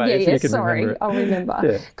 Fire away Yeah, sorry, I'll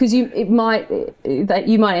remember. Because you might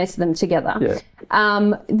answer them together. Yeah.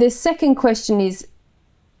 The second question is,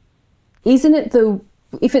 isn't it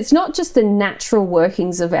if it's not just the natural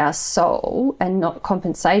workings of our soul and not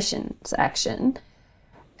compensation's action,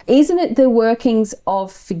 isn't it the workings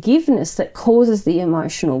of forgiveness that causes the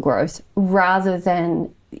emotional growth rather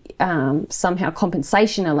than somehow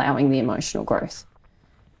compensation allowing the emotional growth?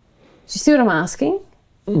 Do you see what I'm asking?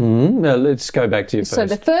 No, let's go back to you first. So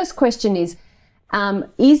the first question is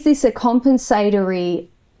this a compensatory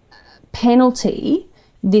penalty,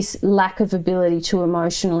 this lack of ability to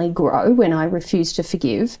emotionally grow when I refuse to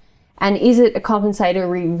forgive? And is it a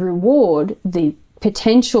compensatory reward, the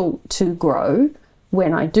potential to grow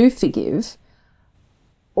when I do forgive?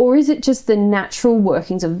 Or is it just the natural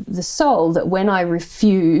workings of the soul that when I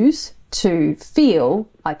refuse to feel,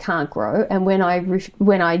 I can't grow, and when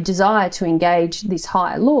I desire to engage this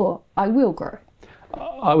higher law, I will grow?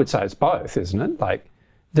 I would say it's both, isn't it? Like,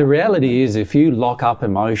 the reality is, if you lock up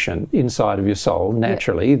emotion inside of your soul,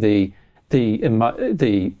 naturally, the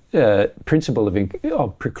principle of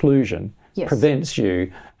preclusion prevents you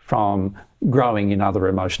from growing in other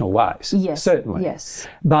emotional ways. Yes, certainly. Yes,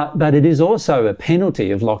 but it is also a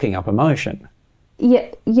penalty of locking up emotion.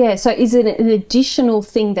 Yeah. So is it an additional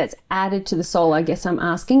thing that's added to the soul, I guess I'm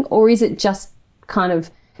asking, or is it just kind of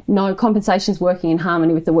no, compensation's working in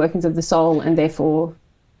harmony with the workings of the soul, and therefore?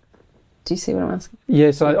 Do you see what I'm asking?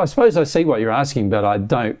 Yes, I suppose I see what you're asking, but I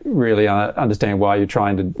don't really understand why you're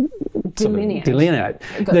trying to delineate.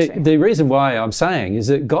 Gotcha. The reason why I'm saying is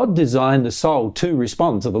that God designed the soul to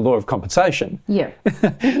respond to the law of compensation. Yeah.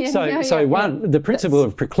 The principle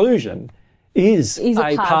of preclusion is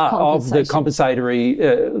a part of the compensatory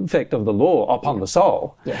effect of the law upon the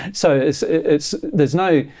soul. Yeah. So there's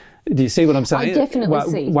no. Do you see what I'm saying? I definitely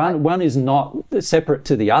see. One is not separate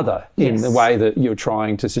to the other in the way that you're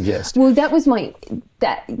trying to suggest. Well, that's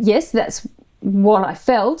what I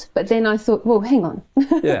felt, but then I thought, well, hang on.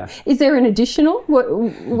 Yeah. Is there an additional?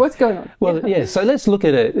 What's going on? Well, yeah. So let's look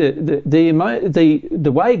at it.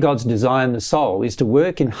 The way God's designed the soul is to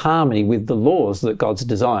work in harmony with the laws that God's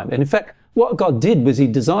designed. And in fact, what God did was He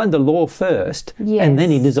designed the law first, and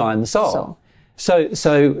then He designed the soul. So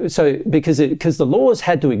because the laws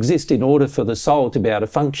had to exist in order for the soul to be able to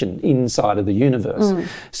function inside of the universe.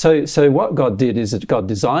 So what God did is that God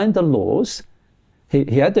designed the laws. He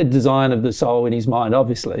had the design of the soul in His mind,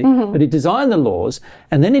 obviously, but He designed the laws,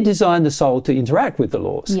 and then He designed the soul to interact with the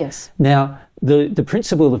laws. Yes. Now, the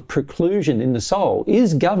principle of preclusion in the soul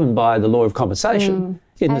is governed by the law of compensation.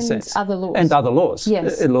 In a sense. Other laws. And other laws.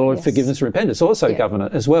 Yes. The law of forgiveness and repentance also govern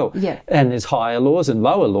it as well. Yeah. And there's higher laws and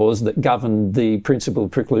lower laws that govern the principle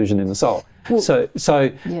of preclusion in the soul. Well, so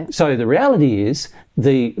the reality is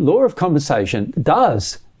the law of compensation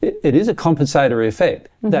it is a compensatory effect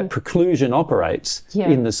that preclusion operates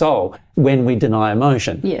in the soul when we deny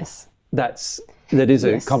emotion. Yes. That is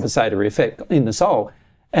a compensatory effect in the soul.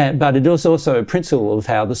 But it is also a principle of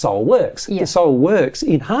how the soul works. Yeah. The soul works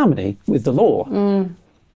in harmony with the law.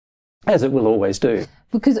 As it will always do.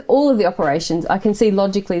 Because all of the operations, I can see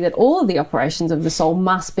logically that all of the operations of the soul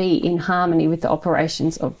must be in harmony with the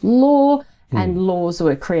operations of law, and laws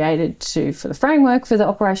were created for the framework for the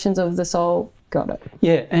operations of the soul. Got it.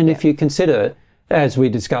 Yeah, and if you consider as we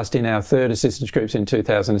discussed in our third assistance groups in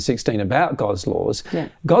 2016 about God's laws,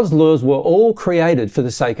 God's laws were all created for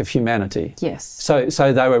the sake of humanity. Yes. So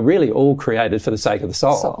they were really all created for the sake of the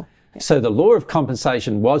soul. So the law of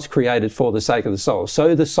compensation was created for the sake of the soul,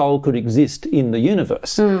 so the soul could exist in the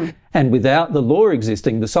universe. And without the law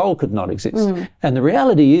existing, the soul could not exist. And the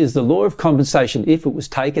reality is the law of compensation, if it was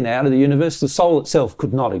taken out of the universe, the soul itself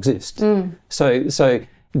could not exist. So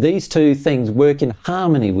these two things work in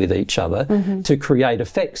harmony with each other to create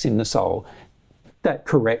effects in the soul that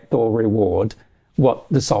correct or reward what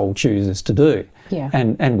the soul chooses to do.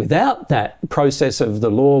 And without that process of the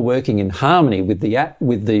law working in harmony with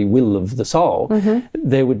the will of the soul,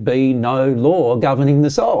 there would be no law governing the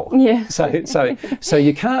soul. So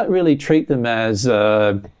you can't really treat them as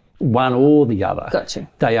one or the other. Gotcha.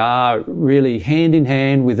 They are really hand in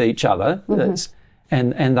hand with each other,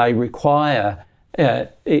 and they require.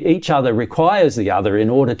 Each other requires the other in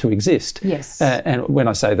order to exist. And when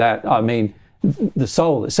I say that, I mean the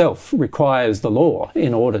soul itself requires the law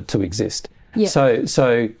in order to exist.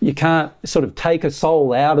 So you can't sort of take a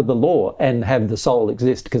soul out of the law and have the soul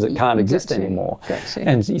exist, because it can't exist anymore.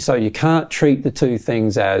 And so you can't treat the two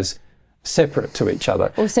things as separate to each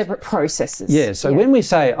other. Or separate processes. So when we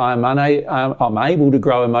say I'm able to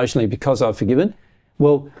grow emotionally because I've forgiven,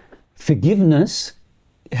 well, forgiveness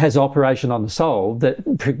has operation on the soul that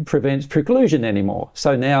prevents preclusion anymore.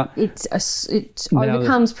 So now it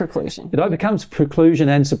overcomes preclusion. It overcomes preclusion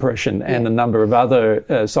and suppression and a number of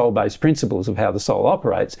other soul-based principles of how the soul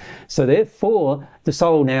operates. So therefore, the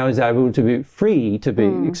soul now is able to be free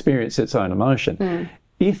to experience its own emotion.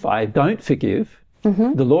 If I don't forgive,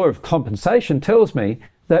 the law of compensation tells me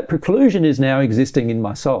that preclusion is now existing in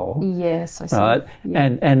my soul. Yes, I see. Right?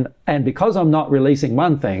 And because I'm not releasing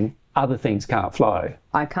one thing, other things can't flow.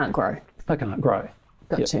 I can't grow. I can't grow.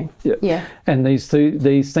 Got you. Yeah. And these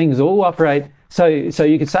things all operate. So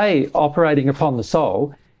you could say operating upon the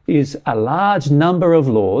soul is a large number of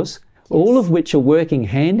laws, all of which are working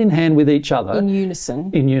hand in hand with each other. In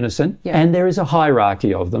unison. And there is a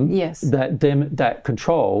hierarchy of them that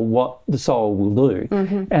control what the soul will do.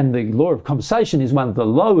 And the law of compensation is one of the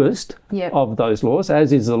lowest of those laws,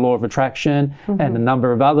 as is the law of attraction and a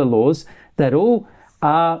number of other laws that all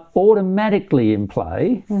are automatically in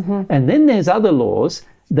play. And then there's other laws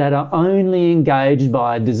that are only engaged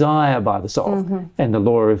by desire by the soul. And the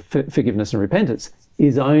law of forgiveness and repentance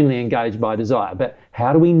is only engaged by desire. But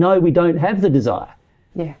how do we know we don't have the desire?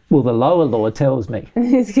 Well, the lower law tells me.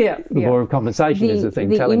 The law of compensation is the thing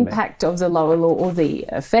telling me. The impact of the lower law, or the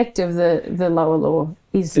effect of the lower law,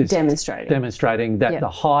 is demonstrating that the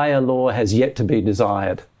higher law has yet to be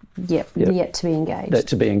desired. Yet to be engaged. That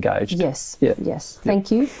to be engaged. Yes.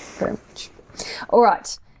 Thank you very much. All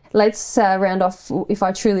right. Let's round off. If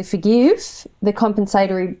I truly forgive, the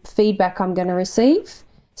compensatory feedback I'm going to receive.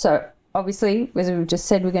 So obviously, as we've just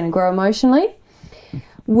said, we're going to grow emotionally.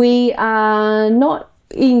 We are not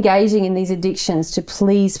engaging in these addictions to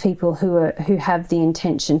please people who have the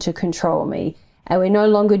intention to control me, and we're no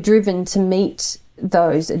longer driven to meet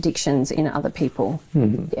those addictions in other people.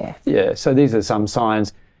 So these are some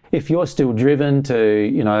signs. If you're still driven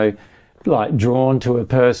to, like drawn to a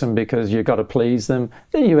person because you've got to please them,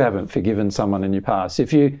 then you haven't forgiven someone in your past.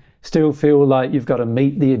 If you still feel like you've got to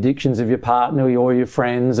meet the addictions of your partner or your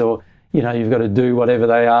friends, or, you've got to do whatever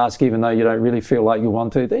they ask even though you don't really feel like you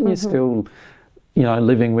want to, then you're still,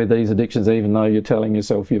 living with these addictions even though you're telling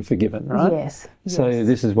yourself you've forgiven, right? Yes. So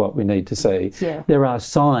this is what we need to see. There are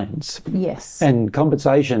signs. And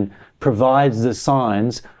compensation provides the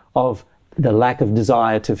signs of the lack of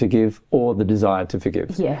desire to forgive or the desire to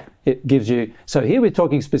forgive. It gives you, so here we're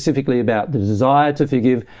talking specifically about the desire to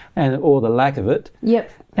forgive or the lack of it.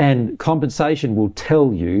 And compensation will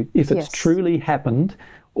tell you if it's truly happened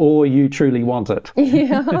or you truly want it. Because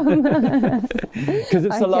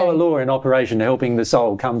it's the lower law in operation, helping the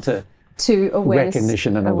soul come to awareness,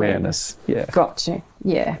 recognition and awareness. Gotcha.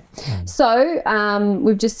 So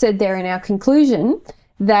we've just said there in our conclusion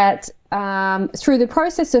that through the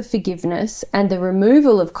process of forgiveness and the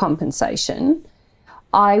removal of compensation,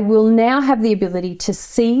 I will now have the ability to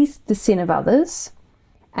see the sin of others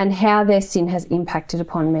and how their sin has impacted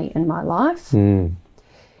upon me and my life.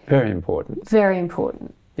 Very important. Very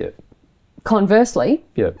important. Conversely,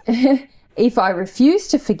 if I refuse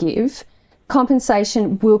to forgive,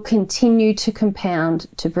 compensation will continue to compound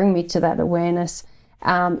to bring me to that awareness.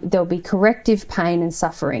 There'll be corrective pain and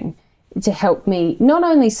suffering to help me not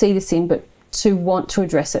only see the sin, but to want to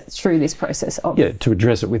address it through this process of... to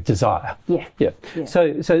address it with desire. So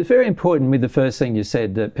it's very important with the first thing you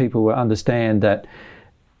said, that people will understand that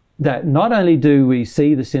not only do we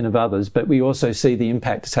see the sin of others, but we also see the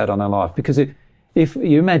impact it's had on our life. Because if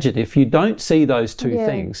you imagine, if you don't see those two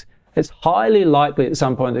things, it's highly likely at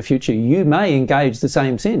some point in the future you may engage the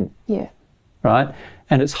same sin. Yeah. Right?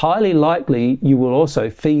 And it's highly likely you will also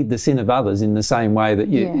feed the sin of others in the same way that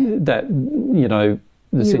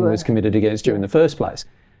the sin was committed against you in the first place.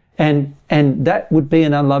 And that would be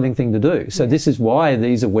an unloving thing to do. So this is why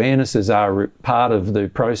these awarenesses are part of the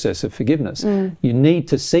process of forgiveness. You need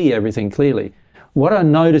to see everything clearly. What I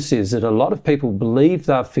notice is that a lot of people believe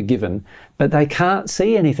they're forgiven, but they can't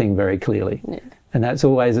see anything very clearly. Yeah. And that's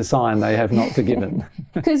always a sign they have not forgiven.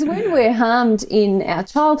 Because when we're harmed in our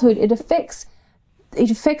childhood, it affects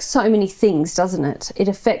so many things, doesn't it? It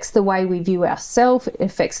affects the way we view ourselves, it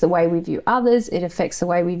affects the way we view others, it affects the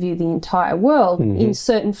way we view the entire world in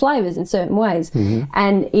certain flavours, in certain ways.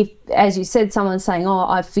 And if, as you said, someone's saying, oh,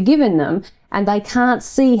 I've forgiven them, and they can't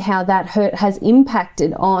see how that hurt has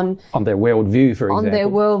impacted on their worldview, for example. On their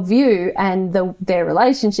worldview and their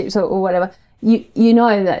relationships or whatever, you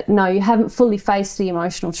know that, no, you haven't fully faced the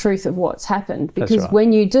emotional truth of what's happened, because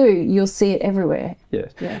when you do, you'll see it everywhere.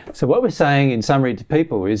 Yes. Yeah. So what we're saying in summary to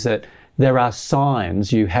people is that there are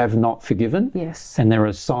signs you have not forgiven. Yes. And there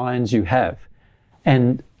are signs you have.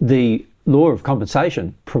 And the law of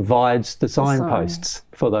compensation provides the signposts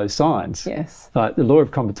for those signs. Yes. The law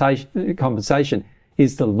of compensation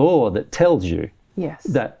is the law that tells you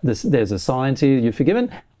that there's a sign here you've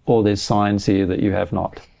forgiven, or there's signs here that you have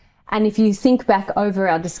not. And if you think back over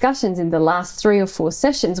our discussions in the last 3 or 4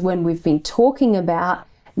 sessions when we've been talking about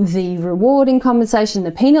the rewarding compensation,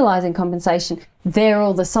 the penalising compensation, they're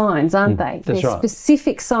all the signs, aren't they? That's There's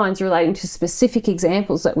specific signs relating to specific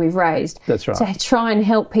examples that we've raised. That's right. To try and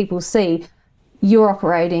help people see you're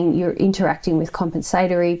interacting with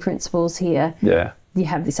compensatory principles here. Yeah. You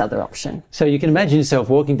have this other option. So you can imagine yourself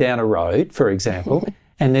walking down a road, for example,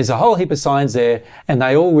 and there's a whole heap of signs there, and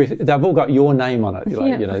they've all got your name on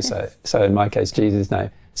it, So in my case, Jesus'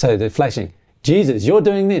 name. So they're flashing, Jesus, you're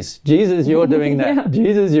doing this. Jesus, you're doing that.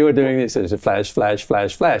 Jesus, you're doing this. There's a flash, flash,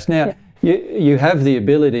 flash, flash. Now, you have the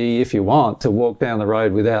ability, if you want, to walk down the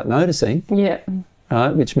road without noticing,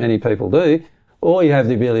 right, which many people do, or you have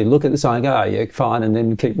the ability to look at the sign and go, oh, yeah, fine, and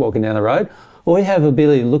then keep walking down the road, or you have the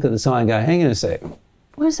ability to look at the sign and go, hang on a sec.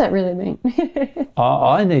 What does that really mean?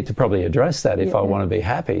 I need to probably address that if I want to be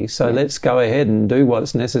happy. So let's go ahead and do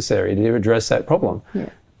what's necessary to address that problem.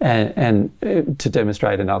 And to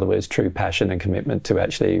demonstrate, in other words, true passion and commitment to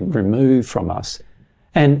actually remove from us.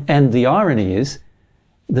 And the irony is,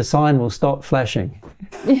 the sign will stop flashing.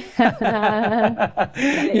 You know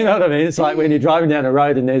what I mean? It's like when you're driving down a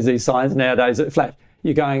road and there's these signs nowadays that flash.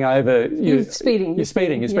 You're going over... You're speeding. You're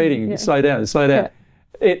speeding. Slow down, slow down.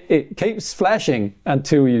 It keeps flashing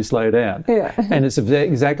until you slow down. And it's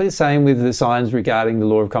exactly the same with the signs regarding the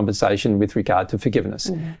law of compensation with regard to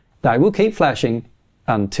forgiveness. They will keep flashing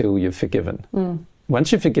until you're forgiven.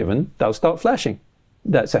 Once you're forgiven, they'll stop flashing.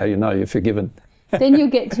 That's how you know you're forgiven. Then you'll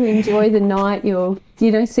get to enjoy the night. You'll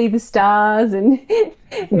see the stars and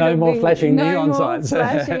no more flashing neon more signs.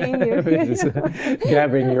 Flashing.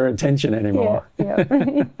 Gathering your attention anymore.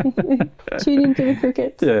 Tune into the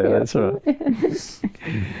crickets. That's right.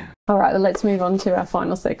 All right, well, let's move on to our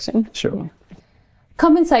final section. Sure.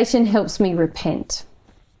 Compensation helps me repent.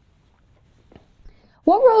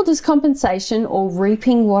 What role does compensation, or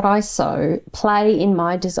reaping what I sow, play in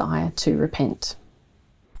my desire to repent?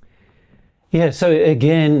 Yeah, so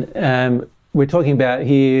again, we're talking about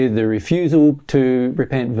here the refusal to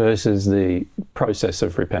repent versus the process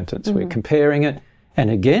of repentance. We're comparing it. And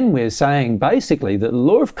again, we're saying basically that the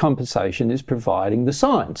law of compensation is providing the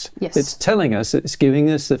signs. It's telling us, it's giving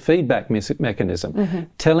us the feedback mechanism,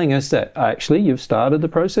 telling us that actually you've started the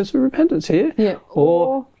process of repentance here,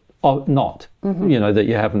 or not, that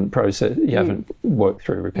you haven't haven't worked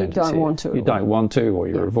through repentance. You don't want to, or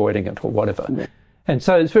you're avoiding it, or whatever. And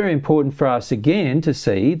so it's very important for us again to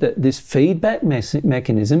see that this feedback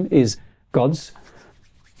mechanism is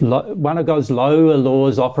one of God's lower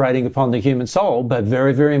laws operating upon the human soul, but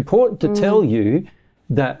very, very important to tell you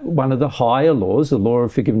that one of the higher laws, the law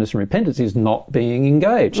of forgiveness and repentance, is not being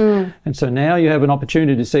engaged. And so now you have an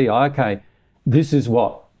opportunity to see, okay, this is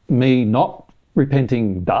what me not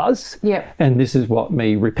repenting does, and this is what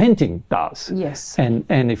me repenting does. And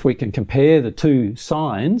if we can compare the two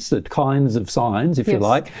signs, the kinds of signs, if you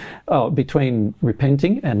like, between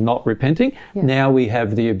repenting and not repenting, now we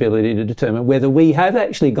have the ability to determine whether we have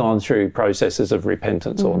actually gone through processes of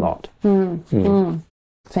repentance or not.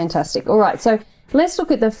 Fantastic. All right, so let's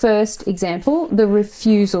look at the first example, the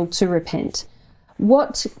refusal to repent.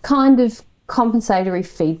 What kind of compensatory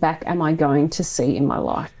feedback am I going to see in my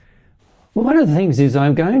life? Well, one of the things is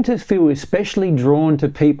I'm going to feel especially drawn to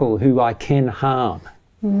people who I can harm.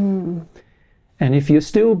 And And if you're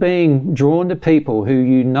still being drawn to people who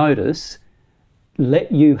you notice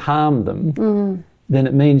let you harm them, then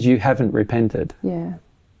it means you haven't repented. Yeah.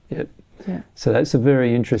 Yep. Yeah. So that's a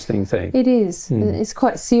very interesting thing. It is. It's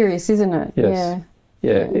quite serious, isn't it? Yes.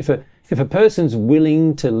 Yeah. If a person's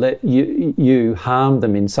willing to let you harm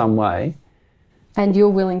them in some way, and you're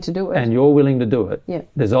willing to do it. And you're willing to do it. Yeah.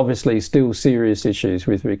 There's obviously still serious issues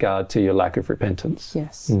with regard to your lack of repentance.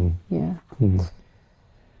 Yes. Yeah.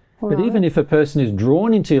 But even if a person is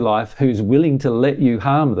drawn into your life who's willing to let you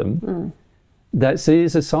harm them, that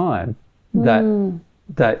is a sign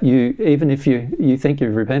that you, even if you think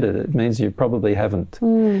you've repented, it means you probably haven't.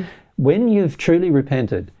 When you've truly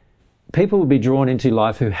repented, people will be drawn into your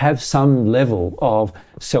life who have some level of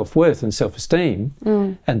self-worth and self-esteem,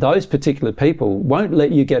 and those particular people won't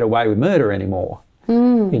let you get away with murder anymore.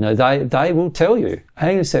 You know, they will tell you,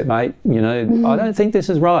 hang on a sec, mate, you know, I don't think this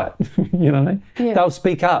is right. You know, they'll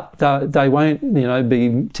speak up. They won't, you know,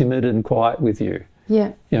 be timid and quiet with you.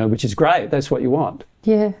 Yeah. You know, which is great. That's what you want.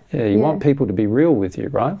 Yeah. Yeah, you want people to be real with you,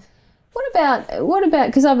 right? What about,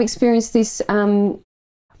 because I've experienced this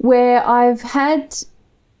where I've had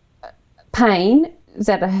pain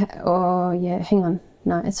that hang on.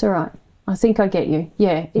 No, it's all right. I think I get you.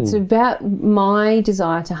 Yeah, it's about my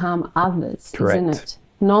desire to harm others, isn't it?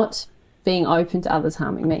 Not being open to others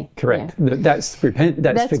harming me. Correct. Yeah. That's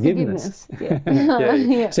forgiveness.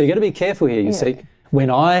 Yeah. So you've got to be careful here, you see. When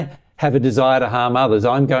I have a desire to harm others,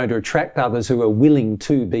 I'm going to attract others who are willing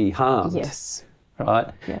to be harmed. Yes. Right?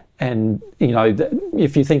 Yeah. And, you know,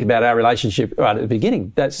 if you think about our relationship right at the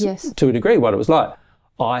beginning, that's to a degree what it was like.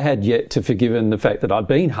 I had yet to forgive the fact that I'd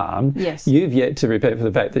been harmed. Yes. You've yet to repent for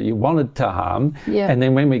the fact that you wanted to harm. Yeah. And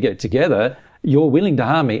then when we get together, you're willing to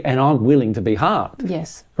harm me and I'm willing to be harmed.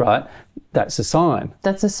 Yes. Right? That's a sign.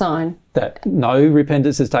 That's a sign. That no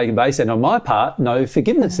repentance has taken place, and on my part, no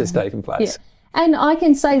forgiveness has taken place. Yeah. And I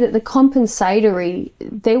can say that the compensatory,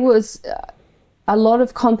 there was a lot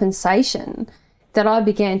of compensation that I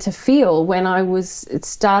began to feel when I was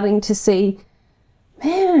starting to see,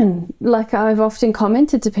 man, like I've often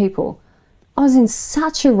commented to people, I was in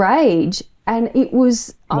such a rage, and it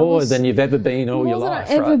was more than you've ever been all your life,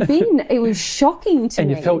 right? More than I've ever been. It was shocking to me.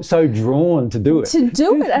 And you felt so drawn to do it.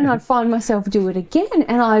 And I'd find myself do it again,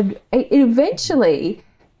 and eventually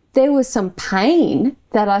there was some pain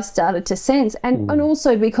that I started to sense, and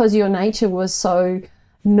also because your nature was so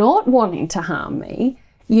not wanting to harm me,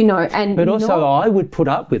 you know, and but also I would put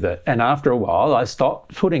up with it, and after a while I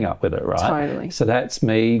stopped putting up with it, right? Totally. So that's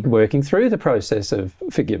me working through the process of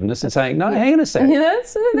forgiveness and saying, no, hang on a second.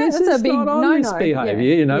 That's a big no-no. This behaviour,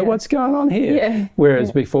 you know, what's going on here? Yeah.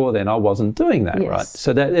 Whereas before then I wasn't doing that, Yes. right?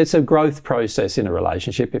 So that it's a growth process in a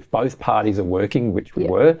relationship. If both parties are working, which we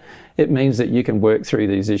were, it means that you can work through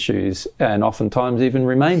these issues and oftentimes even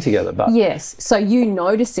remain together. But yes, so you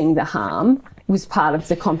noticing the harm was part of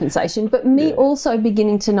the compensation, but me also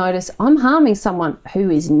beginning to notice I'm harming someone who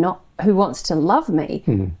wants to love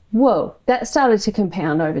me. Whoa, that started to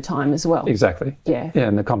compound over time as well. Exactly. Yeah.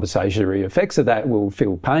 And the compensatory effects of that will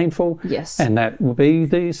feel painful. Yes. And that will be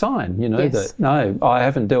the sign, you know, that no, I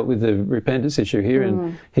haven't dealt with the repentance issue here,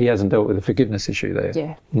 and he hasn't dealt with the forgiveness issue there.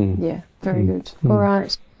 Yeah. Yeah. Very good. All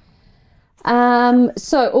right.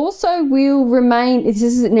 So also we'll remain, this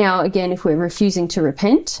is now again, if we're refusing to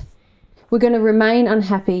repent, we're going to remain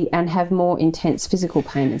unhappy and have more intense physical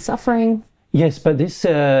pain and suffering. Yes, but this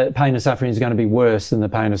pain and suffering is going to be worse than the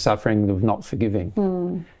pain and suffering of not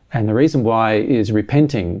forgiving. And the reason why is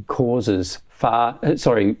repenting causes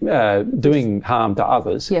doing harm to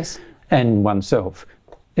others and oneself.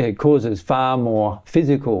 It causes far more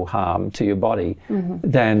physical harm to your body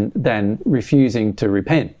than refusing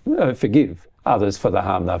to forgive others for the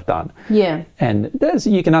harm they've done. Yeah. And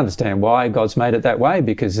you can understand why God's made it that way,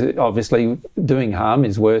 because obviously doing harm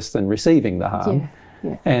is worse than receiving the harm.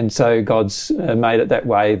 Yeah. And so God's made it that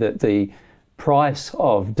way that the price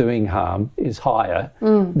of doing harm is higher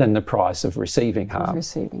than the price of receiving harm.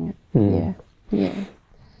 Receiving it. Yeah.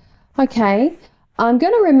 Okay. I'm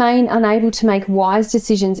going to remain unable to make wise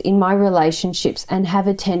decisions in my relationships and have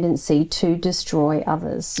a tendency to destroy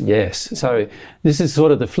others. Yes. So this is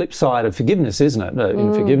sort of the flip side of forgiveness, isn't it?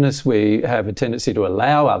 In forgiveness, we have a tendency to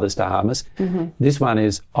allow others to harm us. This one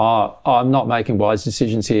is, I'm not making wise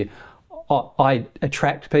decisions here. I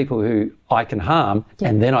attract people who I can harm,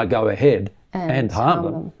 and then I go ahead and harm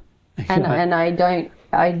them.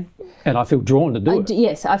 And I feel drawn to do it.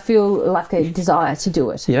 Yes, I feel like a desire to do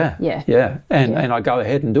it. Yeah. And I go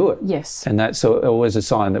ahead and do it. Yes. And that's always a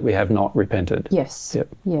sign that we have not repented. Yes. Yep.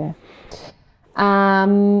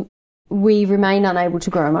 Yeah. We remain unable to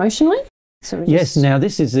grow emotionally. So yes, now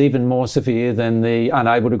this is even more severe than the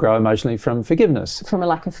unable to grow emotionally from forgiveness. From a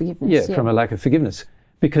lack of forgiveness. Yeah, from a lack of forgiveness.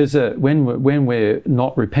 Because when we're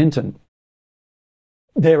not repentant,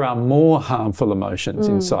 there are more harmful emotions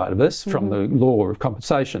inside of us from the law of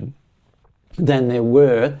compensation than there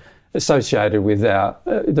were associated with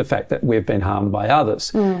the fact that we've been harmed by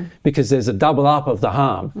others. Because there's a double up of the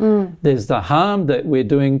harm. There's the harm that we're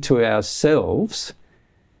doing to ourselves,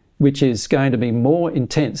 which is going to be more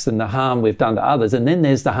intense than the harm we've done to others. And then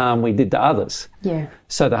there's the harm we did to others. Yeah.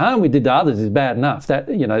 So the harm we did to others is bad enough. That,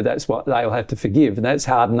 that's what they'll have to forgive, and that's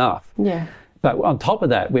hard enough. Yeah. But on top of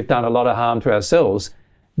that, we've done a lot of harm to ourselves,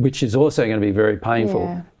 which is also going to be very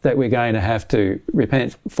painful, that we're going to have to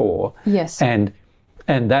repent for. Yes. And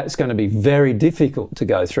that's going to be very difficult to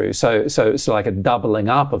go through. So it's like a doubling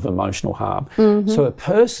up of emotional harm. So a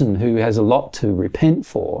person who has a lot to repent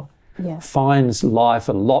for finds life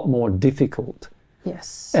a lot more difficult.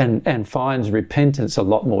 Yes. And finds repentance a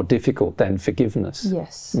lot more difficult than forgiveness.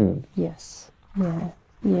 Yes. Yes. Yeah.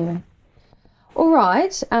 Yeah. All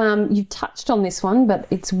right. You touched on this one, but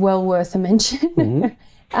it's well worth a mention.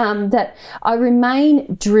 That I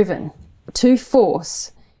remain driven to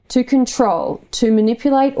force, to control, to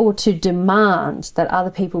manipulate, or to demand that other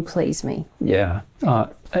people please me. Yeah.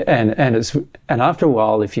 And after a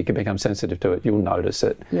while, if you can become sensitive to it, you'll notice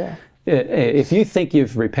it. Yeah. If you think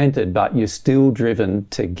you've repented, but you're still driven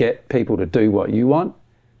to get people to do what you want,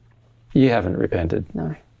 you haven't repented.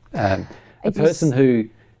 No. A person who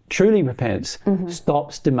truly repents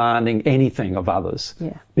stops demanding anything of others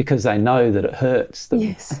because they know that it hurts them.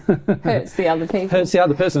 Yes. Hurts the other people. Hurts the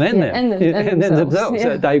other person and them. And themselves.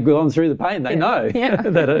 Yeah. They've gone through the pain. They know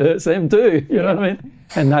that it hurts them too. You know what I mean?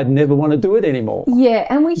 And they'd never want to do it anymore. Yeah,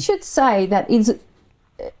 and we should say that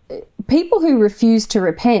people who refuse to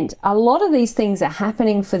repent, a lot of these things are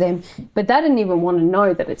happening for them, but they don't even want to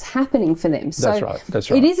know that it's happening for them. So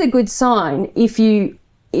That's right. It is a good sign if you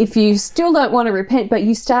still don't want to repent, but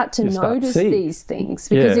you start to notice these things,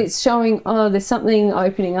 because it's showing, there's something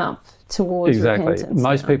opening up towards repentance.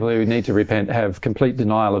 Most people who need to repent have complete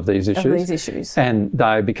denial of these issues. And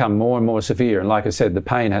they become more and more severe. And like I said, the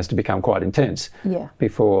pain has to become quite intense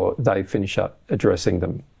before they finish up addressing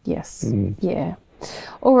them. Yes. Yeah.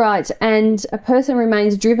 All right. And a person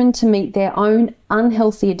remains driven to meet their own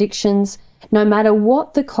unhealthy addictions, no matter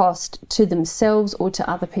what the cost to themselves or to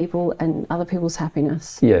other people and other people's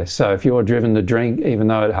happiness. Yeah. So if you're driven to drink, even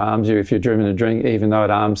though it harms you, if you're driven to drink, even though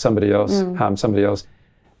it harms somebody else,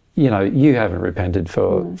 you haven't repented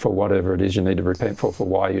for whatever it is you need to repent for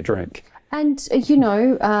why you drink. And,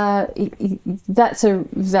 that's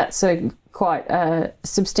a quite a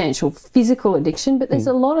substantial physical addiction, but there's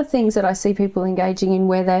a lot of things that I see people engaging in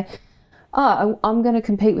where they, I'm going to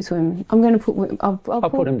compete with women. I'm going to I'll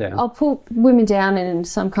put them down. I'll put women down in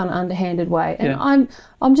some kind of underhanded way, and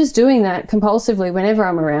I'm just doing that compulsively whenever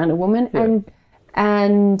I'm around a woman,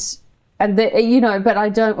 and but I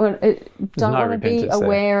don't want to be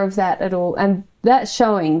aware of that at all, and that's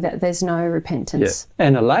showing that there's no repentance. Yeah.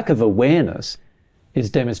 And a lack of awareness is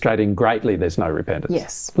demonstrating greatly there's no repentance.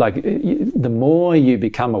 Yes. Like the more you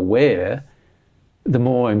become aware, the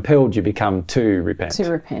more impelled you become to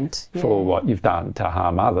repent. For what you've done to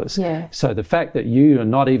harm others. Yeah. So the fact that you are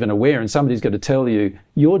not even aware and somebody's got to tell you,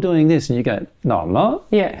 you're doing this, and you go, no, I'm not.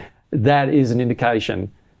 Yeah. That is an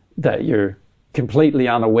indication that you're completely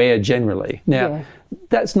unaware generally. Now,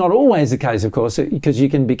 that's not always the case, of course, because you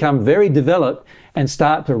can become very developed and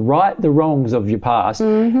start to right the wrongs of your past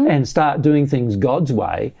and start doing things God's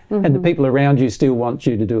way, and the people around you still want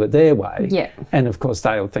you to do it their way. Yeah. And of course,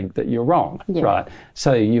 they'll think that you're wrong, right?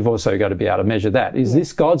 So you've also got to be able to measure that. Is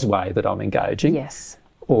this God's way that I'm engaging? Yes.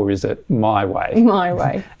 Or is it my way? My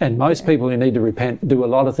way. And most people who need to repent do a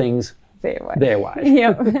lot of things their way.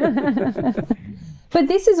 Yeah. But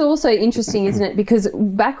this is also interesting, isn't it? Because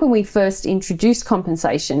back when we first introduced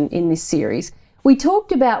compensation in this series, we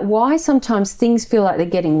talked about why sometimes things feel like they're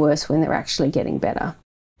getting worse when they're actually getting better.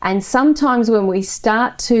 And sometimes when we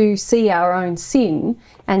start to see our own sin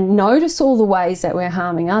and notice all the ways that we're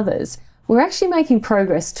harming others, we're actually making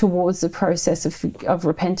progress towards the process of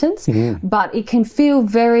repentance, but it can feel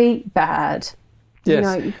very bad.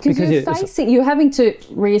 Yes, because you're having to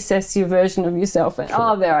reassess your version of yourself, and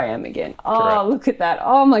there I am again. Oh, look at that.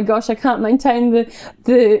 Oh my gosh, I can't maintain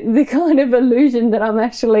the kind of illusion that I'm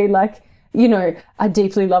actually a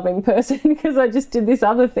deeply loving person because I just did this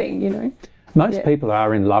other thing, Most people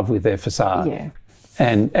are in love with their facade. Yeah.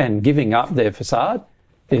 And giving up their facade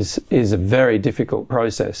is a very difficult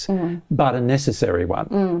process, but a necessary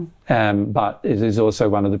one. But it is also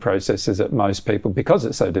one of the processes that most people, because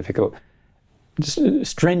it's so difficult,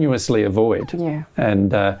 strenuously avoid. Yeah.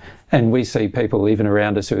 And we see people even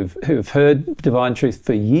around us who've heard divine truth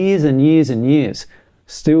for years and years and years,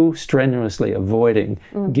 still strenuously avoiding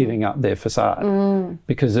giving up their facade.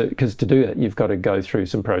 Because to do that, you've got to go through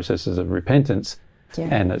some processes of repentance,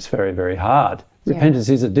 and it's very, very hard. Repentance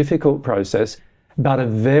is a difficult process, but a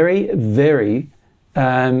very, very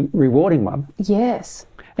rewarding one. Yes.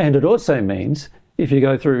 And it also means, if you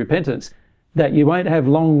go through repentance, that you won't have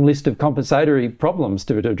long list of compensatory problems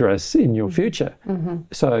to address in your future.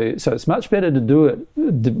 So it's much better to do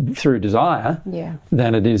it through desire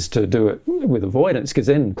than it is to do it with avoidance, because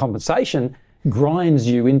then compensation grinds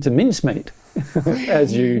you into mincemeat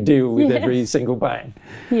as you deal with every single pain.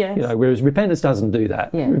 Yes. You know, whereas repentance doesn't do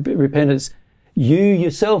that. Repentance, you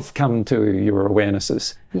yourself come to your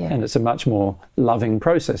awarenesses, and it's a much more loving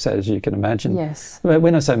process, as you can imagine. Yes.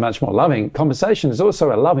 When I say much more loving, conversation is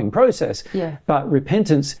also a loving process, but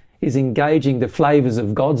repentance is engaging the flavours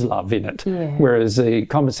of God's love in it, whereas the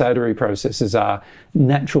compensatory processes are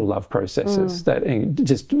natural love processes that are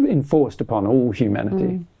just enforced upon all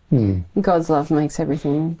humanity. God's love makes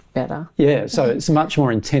everything better. Yeah, so it's much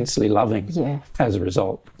more intensely loving as a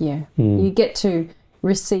result. You get to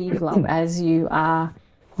receive love as you are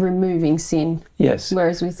removing sin. Yes.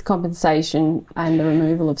 Whereas with compensation and the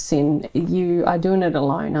removal of sin, you are doing it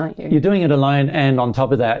alone, aren't you? You're doing it alone, and on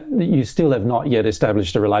top of that, you still have not yet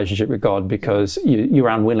established a relationship with God because you're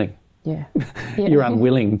unwilling. You're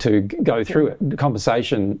unwilling to go through it.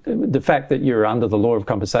 Compensation, the fact that you're under the law of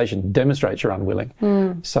compensation demonstrates you're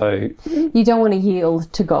unwilling. So you don't want to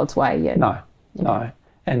yield to God's way yet. No,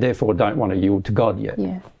 and therefore don't want to yield to God yet.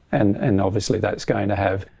 And obviously that's going to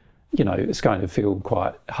have, you know, it's going to feel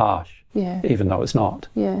quite harsh, even though it's not.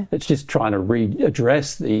 It's just trying to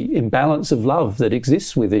readdress the imbalance of love that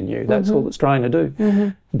exists within you. That's all it's trying to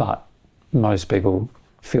do. But most people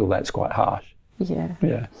feel that's quite harsh.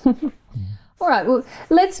 All right, well,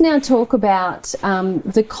 let's now talk about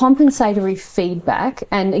the compensatory feedback.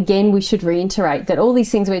 And again, we should reiterate that all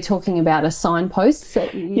these things we're talking about are signposts.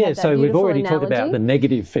 So we've already talked about the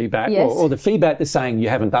negative feedback or the feedback that's saying you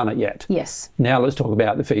haven't done it yet. Now let's talk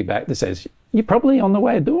about the feedback that says you're probably on the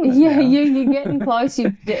way of doing it. You're getting close.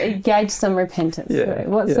 You've engaged some repentance.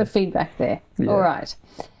 What's the feedback there? All right.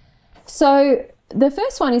 So the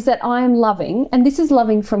first one is that I am loving, and this is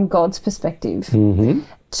loving from God's perspective,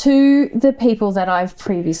 to the people that I've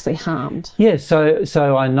previously harmed.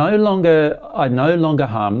 So I no longer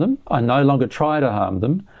harm them. I no longer try to harm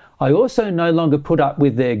them. I also no longer put up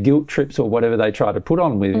with their guilt trips or whatever they try to put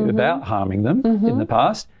on with about harming them in the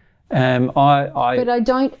past. But I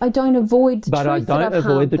don't avoid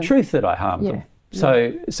the truth that I harmed them.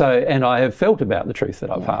 And I have felt about the truth that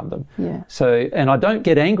I've harmed them. And I don't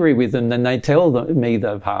get angry with them when they tell me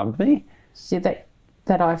they've harmed me.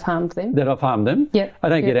 That I've harmed them. I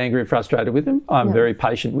don't get angry and frustrated with them. I'm very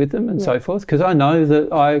patient with them and so forth, because I know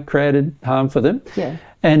that I created harm for them.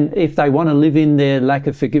 And if they want to live in their lack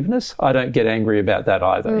of forgiveness, I don't get angry about that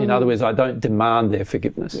either. In other words, I don't demand their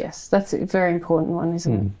forgiveness. Yes, that's a very important one,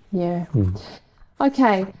 isn't it?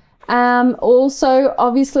 Okay. Also,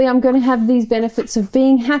 obviously, I'm going to have these benefits of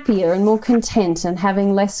being happier and more content and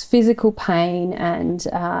having less physical pain and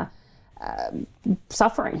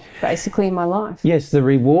suffering, basically, in my life. Yes, the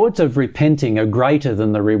rewards of repenting are greater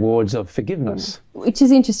than the rewards of forgiveness. Which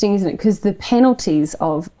is interesting, isn't it? Because the penalties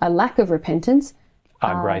of a lack of repentance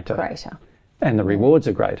are greater. And the rewards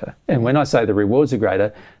are greater. And when I say the rewards are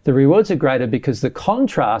greater because the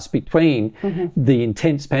contrast between the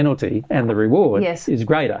intense penalty and the reward is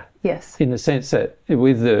greater. In the sense that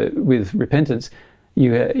with repentance,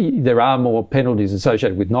 there are more penalties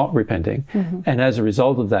associated with not repenting. And as a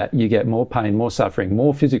result of that, you get more pain, more suffering,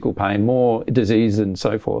 more physical pain, more disease and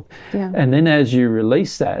so forth. And then as you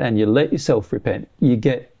release that and you let yourself repent, you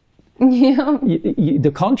get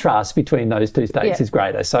the contrast between those two states is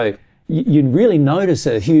greater. So you really notice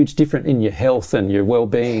a huge difference in your health and your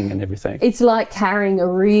well-being and everything. It's like carrying a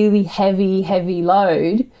really heavy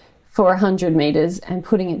load for 100 metres and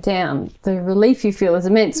putting it down. The relief you feel is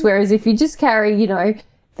immense, whereas if you just carry,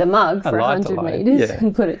 the mug for 100 metres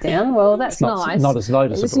and put it down, well, that's nice. Not as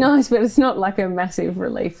noticeable. It's nice, but it's not like a massive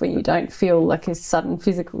relief when you don't feel like a sudden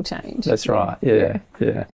physical change. That's right, yeah.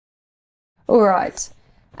 All right.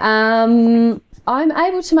 I'm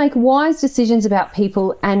able to make wise decisions about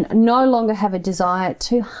people and no longer have a desire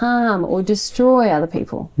to harm or destroy other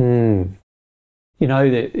people.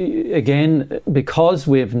 Again, because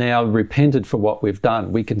we've now repented for what we've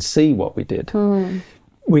done, we can see what we did.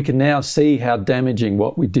 We can now see how damaging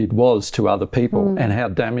what we did was to other people and how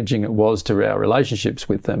damaging it was to our relationships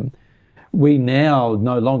with them. we now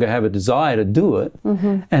no longer have a desire to do it.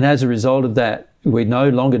 And as a result of that, we no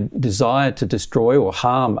longer desire to destroy or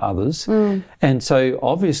harm others. And so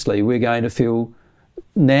obviously we're going to feel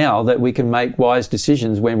now that we can make wise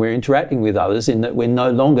decisions when we're interacting with others, in that we're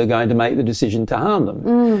no longer going to make the decision to harm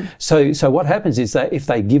them. So what happens is that if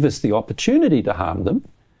they give us the opportunity to harm them,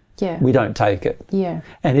 we don't take it.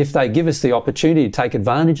 And if they give us the opportunity to take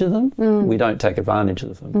advantage of them, we don't take advantage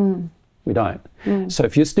of them. We don't. So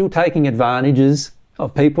if you're still taking advantages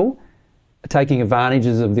of people, taking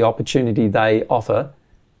advantages of the opportunity they offer,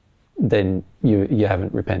 then you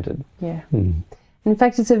haven't repented. In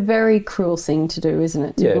fact, it's a very cruel thing to do, isn't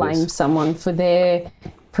it? To blame someone for their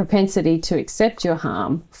propensity to accept your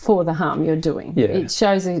harm for the harm you're doing. It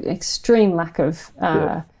shows an extreme lack of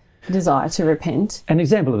desire to repent. An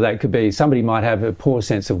example of that could be somebody might have a poor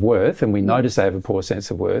sense of worth, and we notice they have a poor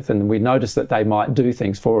sense of worth, and we notice that they might do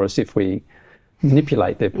things for us if we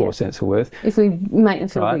manipulate their poor sense of worth. If we make them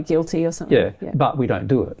feel a bit guilty or something. But we don't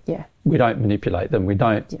do it. We don't manipulate them. We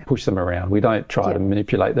don't push them around. We don't try to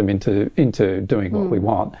manipulate them into doing what we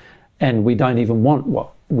want. And we don't even want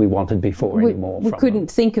what we wanted before anymore. We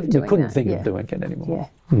couldn't think of doing that. We couldn't think of doing it anymore.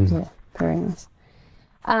 Very nice.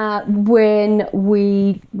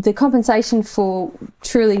 The compensation for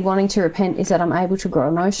truly wanting to repent is that I'm able to grow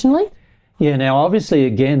emotionally. Now obviously,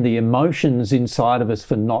 again, the emotions inside of us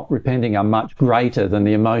for not repenting are much greater than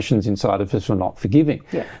the emotions inside of us for not forgiving.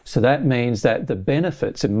 So that means that the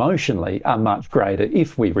benefits emotionally are much greater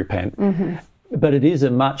if we repent. But it is a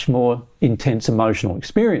much more intense emotional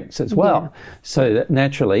experience as well. So that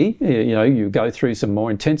naturally, you go through some more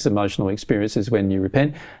intense emotional experiences when you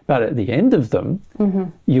repent, but at the end of them,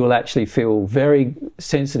 you will actually feel very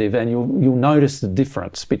sensitive, and you'll notice the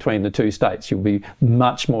difference between the two states. You'll be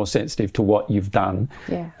much more sensitive to what you've done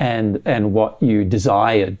and what you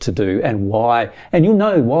desired to do and why, and you'll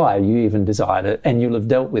know why you even desired it, and you'll have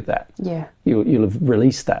dealt with that. You'll have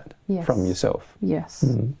released that from yourself.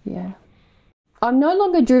 I'm no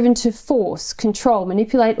longer driven to force, control,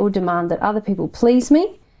 manipulate or demand that other people please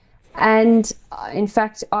me. And in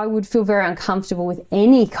fact, I would feel very uncomfortable with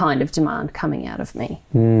any kind of demand coming out of me.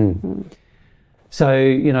 So,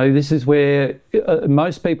 this is where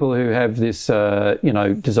most people who have this,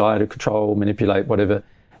 desire to control, manipulate, whatever,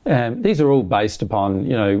 these are all based upon,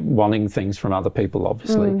 wanting things from other people,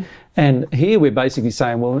 obviously. And here we're basically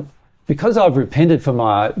saying, well, because I've repented for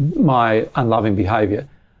my unloving behaviour,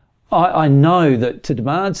 I know that to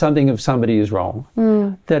demand something of somebody is wrong,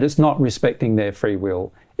 that it's not respecting their free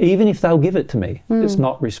will. Even if they'll give it to me, it's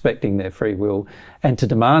not respecting their free will. And to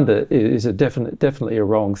demand it is definitely a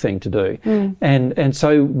wrong thing to do. And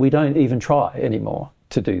so we don't even try anymore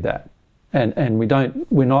to do that. And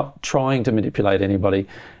we're not trying to manipulate anybody.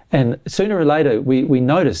 And sooner or later we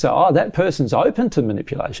notice that, that person's open to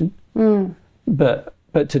manipulation, but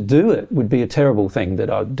to do it would be a terrible thing that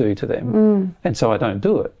I'd do to them. And so I don't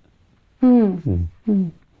do it.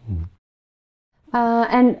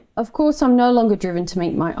 And of course, I'm no longer driven to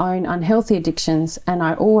meet my own unhealthy addictions, and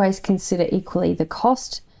I always consider equally the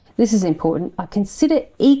cost. This is important. I consider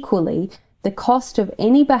equally the cost of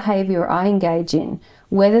any behaviour I engage in,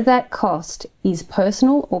 whether that cost is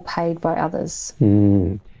personal or paid by others.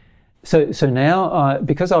 So now,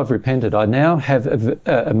 because I've repented, I now have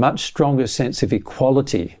a much stronger sense of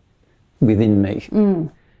equality within me.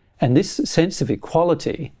 And this sense of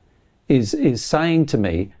equality is saying to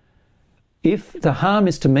me, if the harm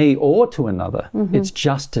is to me or to another, it's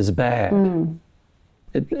just as bad.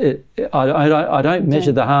 I don't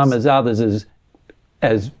measure the harm as others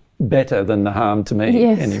as better than the harm to me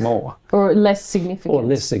anymore. Or less significant. Or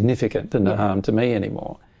less significant than the harm to me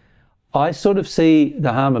anymore. I sort of see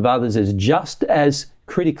the harm of others as just as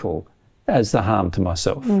critical as the harm to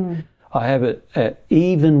myself. I have an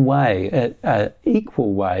even way, an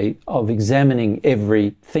equal way of examining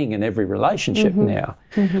everything and every relationship now,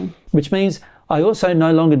 which means I also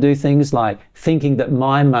no longer do things like thinking that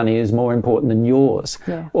my money is more important than yours,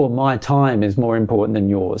 or my time is more important than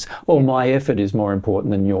yours, or my effort is more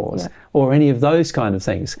important than yours, or any of those kind of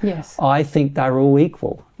things. I think they're all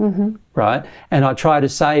equal, right? And I try to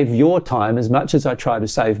save your time as much as I try to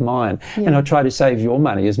save mine, and I try to save your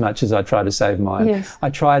money as much as I try to save mine. I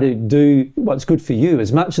try to do what's good for you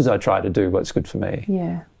as much as I try to do what's good for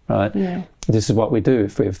me, right? This is what we do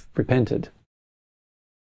if we've repented.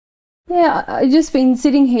 I've just been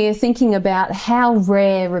sitting here thinking about how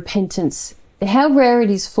rare it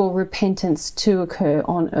is for repentance to occur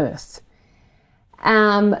on earth.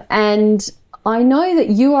 And I know that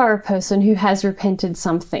you are a person who has repented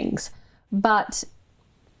some things, a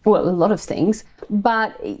lot of things,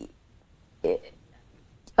 but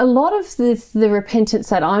a lot of the repentance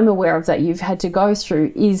that I'm aware of that you've had to go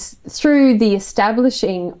through is through the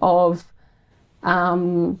establishing of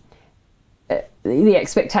the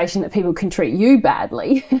expectation that people can treat you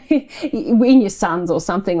badly in your sons or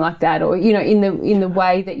something like that, or you know, in the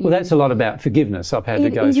way that you. Well, that's a lot about forgiveness. I've had to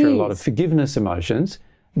go through a lot of forgiveness emotions,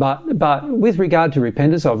 but with regard to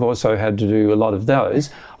repentance, I've also had to do a lot of those.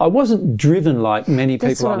 I wasn't driven like many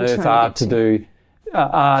people on earth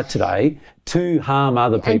are today to harm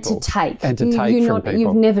other people and to take from people.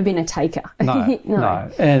 You've never been a taker. No,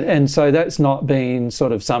 no. And so that's not been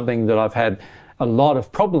sort of something that I've had a lot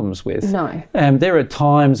of problems with. No. There are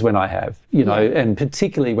times when I have, you know, and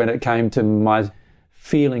particularly when it came to my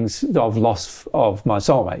feelings of loss of my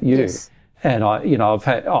soulmate, you. Yes. And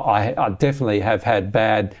I definitely have had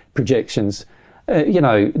bad projections,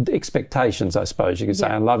 expectations, I suppose you could say,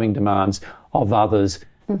 and loving demands of others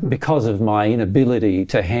because of my inability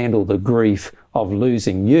to handle the grief of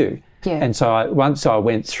losing you. Yeah. And so once I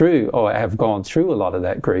went through, or have gone through a lot of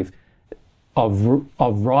that grief, I've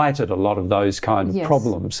righted a lot of those kind of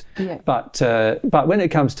problems. Yeah. But when it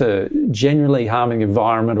comes to generally harming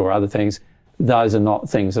environment or other things, those are not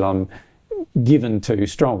things that I'm given to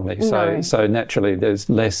strongly. So naturally there's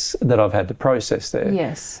less that I've had to process there.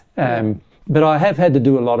 Yes. But I have had to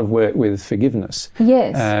do a lot of work with forgiveness.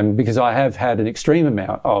 Yes. Because I have had an extreme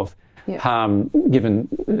amount of harm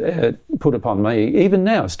put upon me, even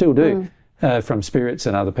now, still do, from spirits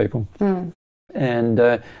and other people.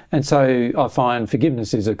 And so I find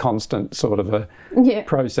forgiveness is a constant sort of a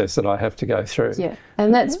process that I have to go through. Yeah,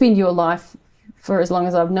 and that's been your life for as long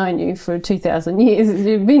as I've known you, for 2,000 years.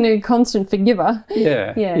 You've been a constant forgiver.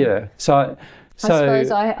 Yeah. So I suppose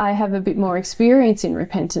I have a bit more experience in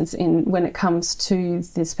repentance when it comes to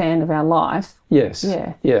the span of our life. Yes.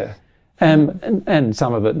 Yeah. And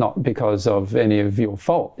some of it not because of any of your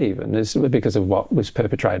fault even, is because of what was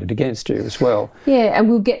perpetrated against you as well. Yeah, and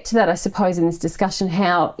we'll get to that, I suppose, in this discussion,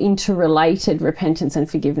 how interrelated repentance and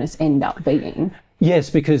forgiveness end up being. Yes,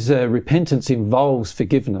 because repentance involves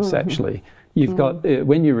forgiveness, actually. You've got,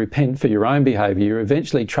 when you repent for your own behaviour, you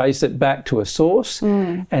eventually trace it back to a source,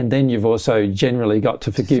 and then you've also generally got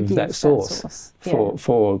to forgive that source.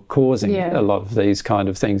 For causing a lot of these kind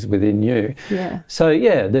of things within you. Yeah. So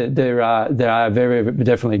there are very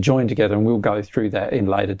definitely joined together, and we'll go through that in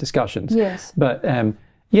later discussions. Yes. But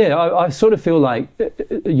I sort of feel like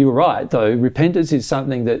you're right, though. Repentance is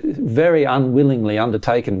something that very unwillingly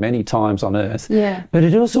undertaken many times on earth. Yeah. But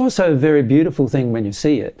it is also a very beautiful thing when you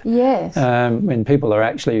see it. Yes. When people are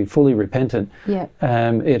actually fully repentant,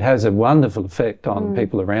 it has a wonderful effect on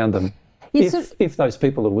people around them. If those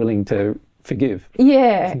people are willing to forgive.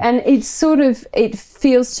 Yeah, and it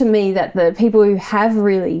feels to me that the people who have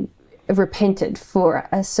really repented for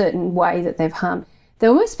a certain way that they've harmed, they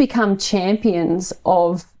almost become champions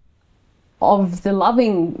of the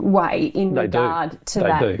loving way in regard to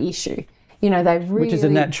that issue. You know, they really, which is a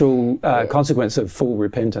natural consequence of full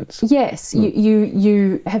repentance. Yes,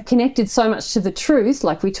 you have connected so much to the truth,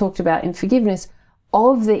 like we talked about in forgiveness,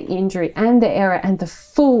 of the injury and the error and the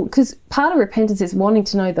full, because part of repentance is wanting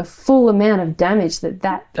to know the full amount of damage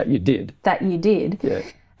that you did.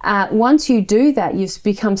 Yeah. Once you do that, you've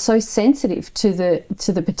become so sensitive to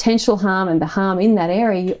the potential harm and the harm in that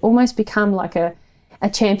area. You almost become like a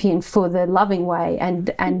champion for the loving way and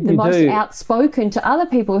the most outspoken to other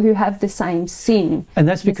people who have the same sin. And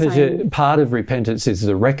that's because part of repentance is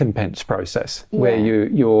the recompense process, where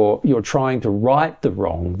you're trying to right the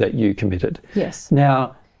wrong that you committed. Yes.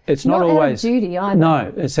 Now, it's not always out of duty either.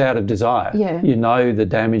 No, it's out of desire. Yeah. You know the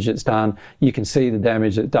damage it's done. You can see the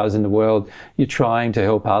damage it does in the world. You're trying to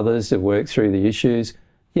help others to work through the issues.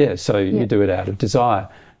 So you do it out of desire.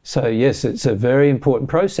 So yes, it's a very important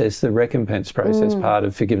process, the recompense process part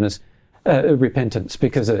of forgiveness, repentance,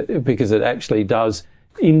 because it actually does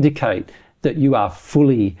indicate that you are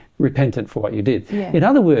fully repentant for what you did. Yeah. In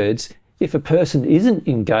other words, if a person isn't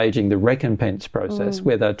engaging the recompense process,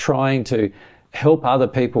 where they're trying to help other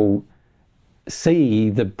people see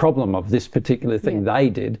the problem of this particular thing they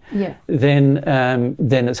did, then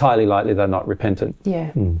it's highly likely they're not repentant.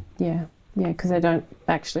 Because they don't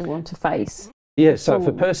actually want to face. Yeah, so if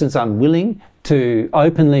a person's unwilling to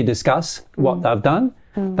openly discuss what they've done,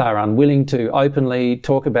 they're unwilling to openly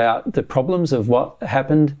talk about the problems of what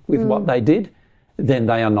happened with what they did, then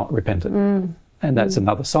they are not repentant. And that's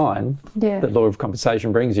another sign the law of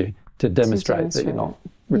compensation brings you to demonstrate that you're not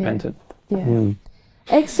repentant.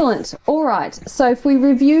 Excellent. All right. So if we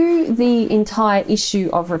review the entire issue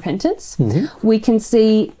of repentance, we can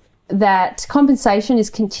see that compensation is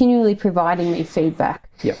continually providing me feedback.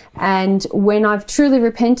 Yep. And when I've truly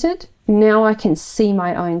repented, now I can see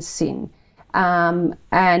my own sin. and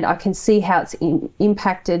I can see how it's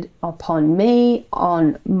impacted upon me,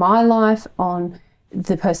 on my life, on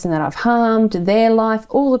the person that I've harmed, their life,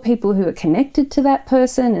 all the people who are connected to that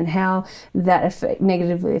person, and how that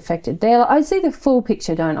negatively affected their life. I see the full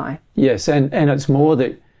picture, don't I? Yes, and it's more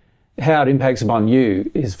that how it impacts upon you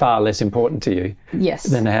is far less important to you, yes,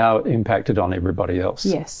 than how it impacted on everybody else.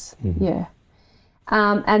 Yes, yeah.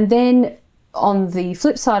 And then on the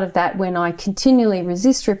flip side of that, when I continually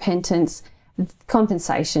resist repentance,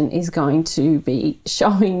 compensation is going to be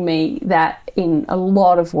showing me that in a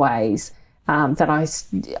lot of ways, that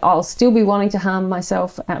I'll still be wanting to harm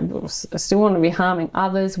myself, I still want to be harming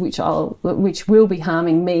others, which will be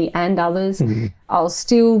harming me and others. Mm-hmm. I'll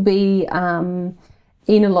still be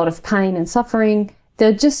in a lot of pain and suffering.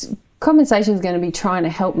 Compensation is going to be trying to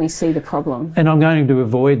help me see the problem. And I'm going to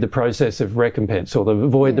avoid the process of recompense, or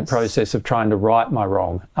avoid the process of trying to right my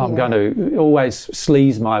wrong. I'm going to always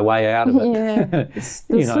sleaze my way out of it. Yeah, the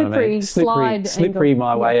slippery slide. Slippery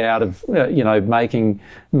my way out of,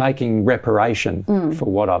 making reparation for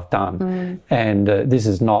what I've done. And this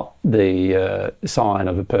is not the sign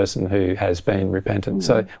of a person who has been repentant,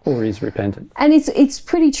 or is repentant. And it's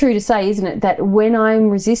pretty true to say, isn't it, that when I'm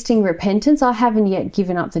resisting repentance, I haven't yet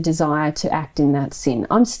given up the desire to act in that sin.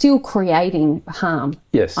 I'm still creating harm.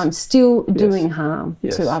 Yes. I'm still doing harm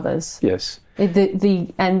to others. Yes.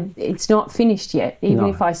 And it's not finished yet, even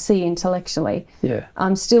if I see intellectually. Yeah.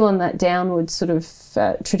 I'm still on that downward sort of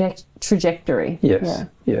trajectory. Yes.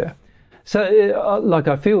 Yeah. So,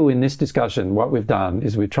 I feel in this discussion, what we've done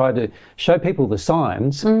is we've tried to show people the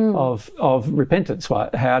signs of repentance.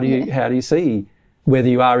 Right? How do you see whether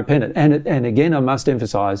you are repentant? And again, I must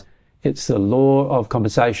emphasise, it's the law of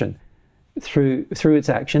compensation through its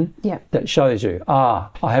action that shows you, I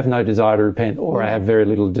have no desire to repent, or I have very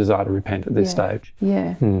little desire to repent at this stage.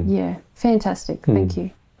 Yeah, yeah. Fantastic. Thank you.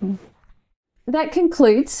 That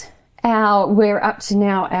concludes we're up to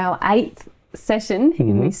now our 8th session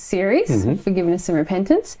in this series, Forgiveness and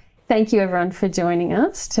Repentance. Thank you everyone for joining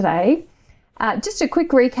us today. Just a quick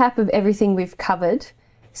recap of everything we've covered.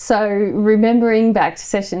 So remembering back to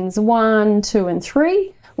sessions 1, 2 and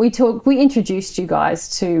 3, we introduced you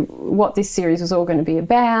guys to what this series was all going to be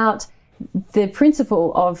about, the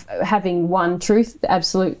principle of having one truth, the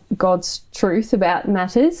absolute God's truth about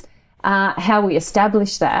matters, how we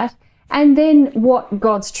establish that, and then what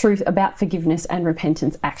God's truth about forgiveness and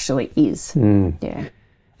repentance actually is. Yeah.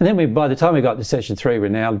 And then by the time we got to session 3, we're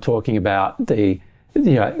now talking about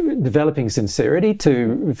developing sincerity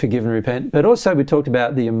to forgive and repent, but also we talked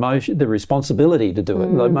about the emotion, the responsibility to do it.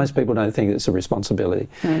 Like, most people don't think it's a responsibility.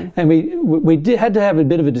 And we had to have a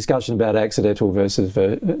bit of a discussion about accidental versus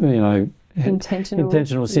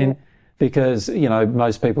intentional sin, because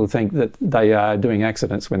most people think that they are doing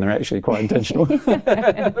accidents when they're actually quite intentional.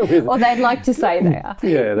 Or they'd like to say they are.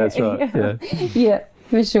 Yeah, that's right. Yeah,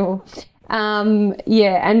 for sure. And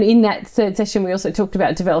in that 3rd session, we also talked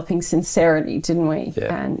about developing sincerity, didn't we?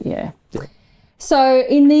 Yeah. And So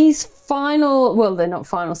in these they're not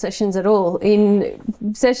final sessions at all,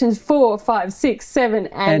 in sessions 4, 5, 6, 7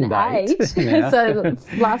 and 8, so the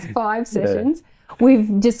last 5 sessions,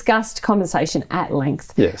 we've discussed compensation at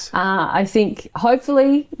length. Yes. I think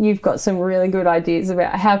hopefully you've got some really good ideas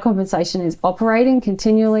about how compensation is operating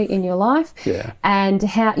continually in your life, and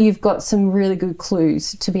how you've got some really good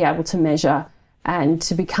clues to be able to measure and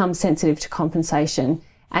to become sensitive to compensation.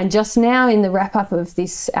 And just now in the wrap up of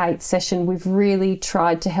this 8th session, we've really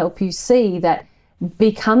tried to help you see that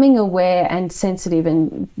becoming aware and sensitive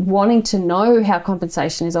and wanting to know how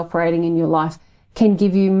compensation is operating in your life can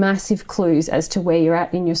give you massive clues as to where you're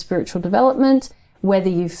at in your spiritual development, whether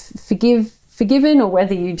you've forgiven or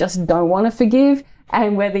whether you just don't want to forgive,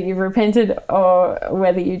 and whether you've repented or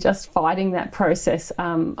whether you're just fighting that process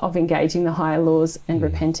of engaging the higher laws and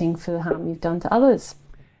repenting for the harm you've done to others.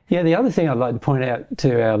 Yeah, the other thing I'd like to point out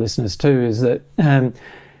to our listeners too is that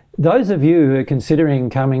those of you who are considering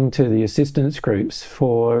coming to the assistance groups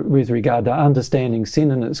with regard to understanding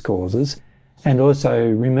sin and its causes, and also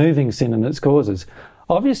removing sin and its causes,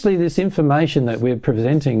 obviously this information that we're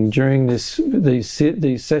presenting during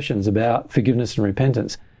these sessions about forgiveness and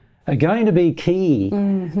repentance are going to be key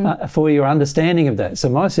for your understanding of that. So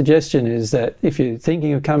my suggestion is that if you're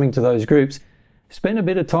thinking of coming to those groups, spend a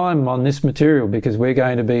bit of time on this material, because we're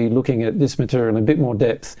going to be looking at this material in a bit more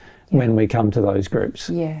depth when we come to those groups.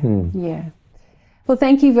 Well,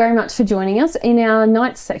 thank you very much for joining us. In our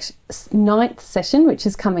 9th session, which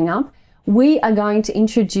is coming up, we are going to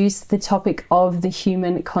introduce the topic of the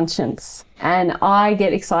human conscience. And I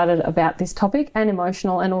get excited about this topic, and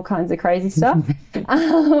emotional and all kinds of crazy stuff.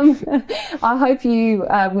 I hope you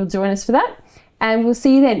will join us for that. And we'll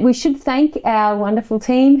see you then. We should thank our wonderful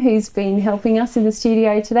team who's been helping us in the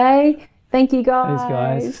studio today. Thank you, guys.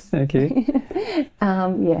 Thanks, guys. Thank you.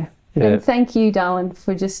 Yeah. And thank you, Darwin,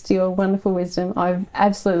 for just your wonderful wisdom. I've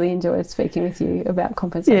absolutely enjoyed speaking with you about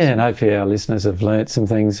compensation. Yeah, and hopefully our listeners have learnt some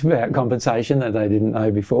things about compensation that they didn't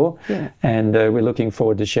know before. Yeah. And we're looking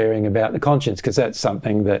forward to sharing about the conscience, because that's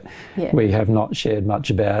something that we have not shared much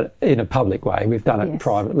about in a public way. We've done it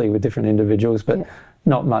privately with different individuals, but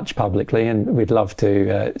not much publicly, and we'd love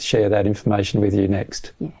to share that information with you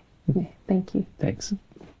next. Yeah. Thank you. Thanks.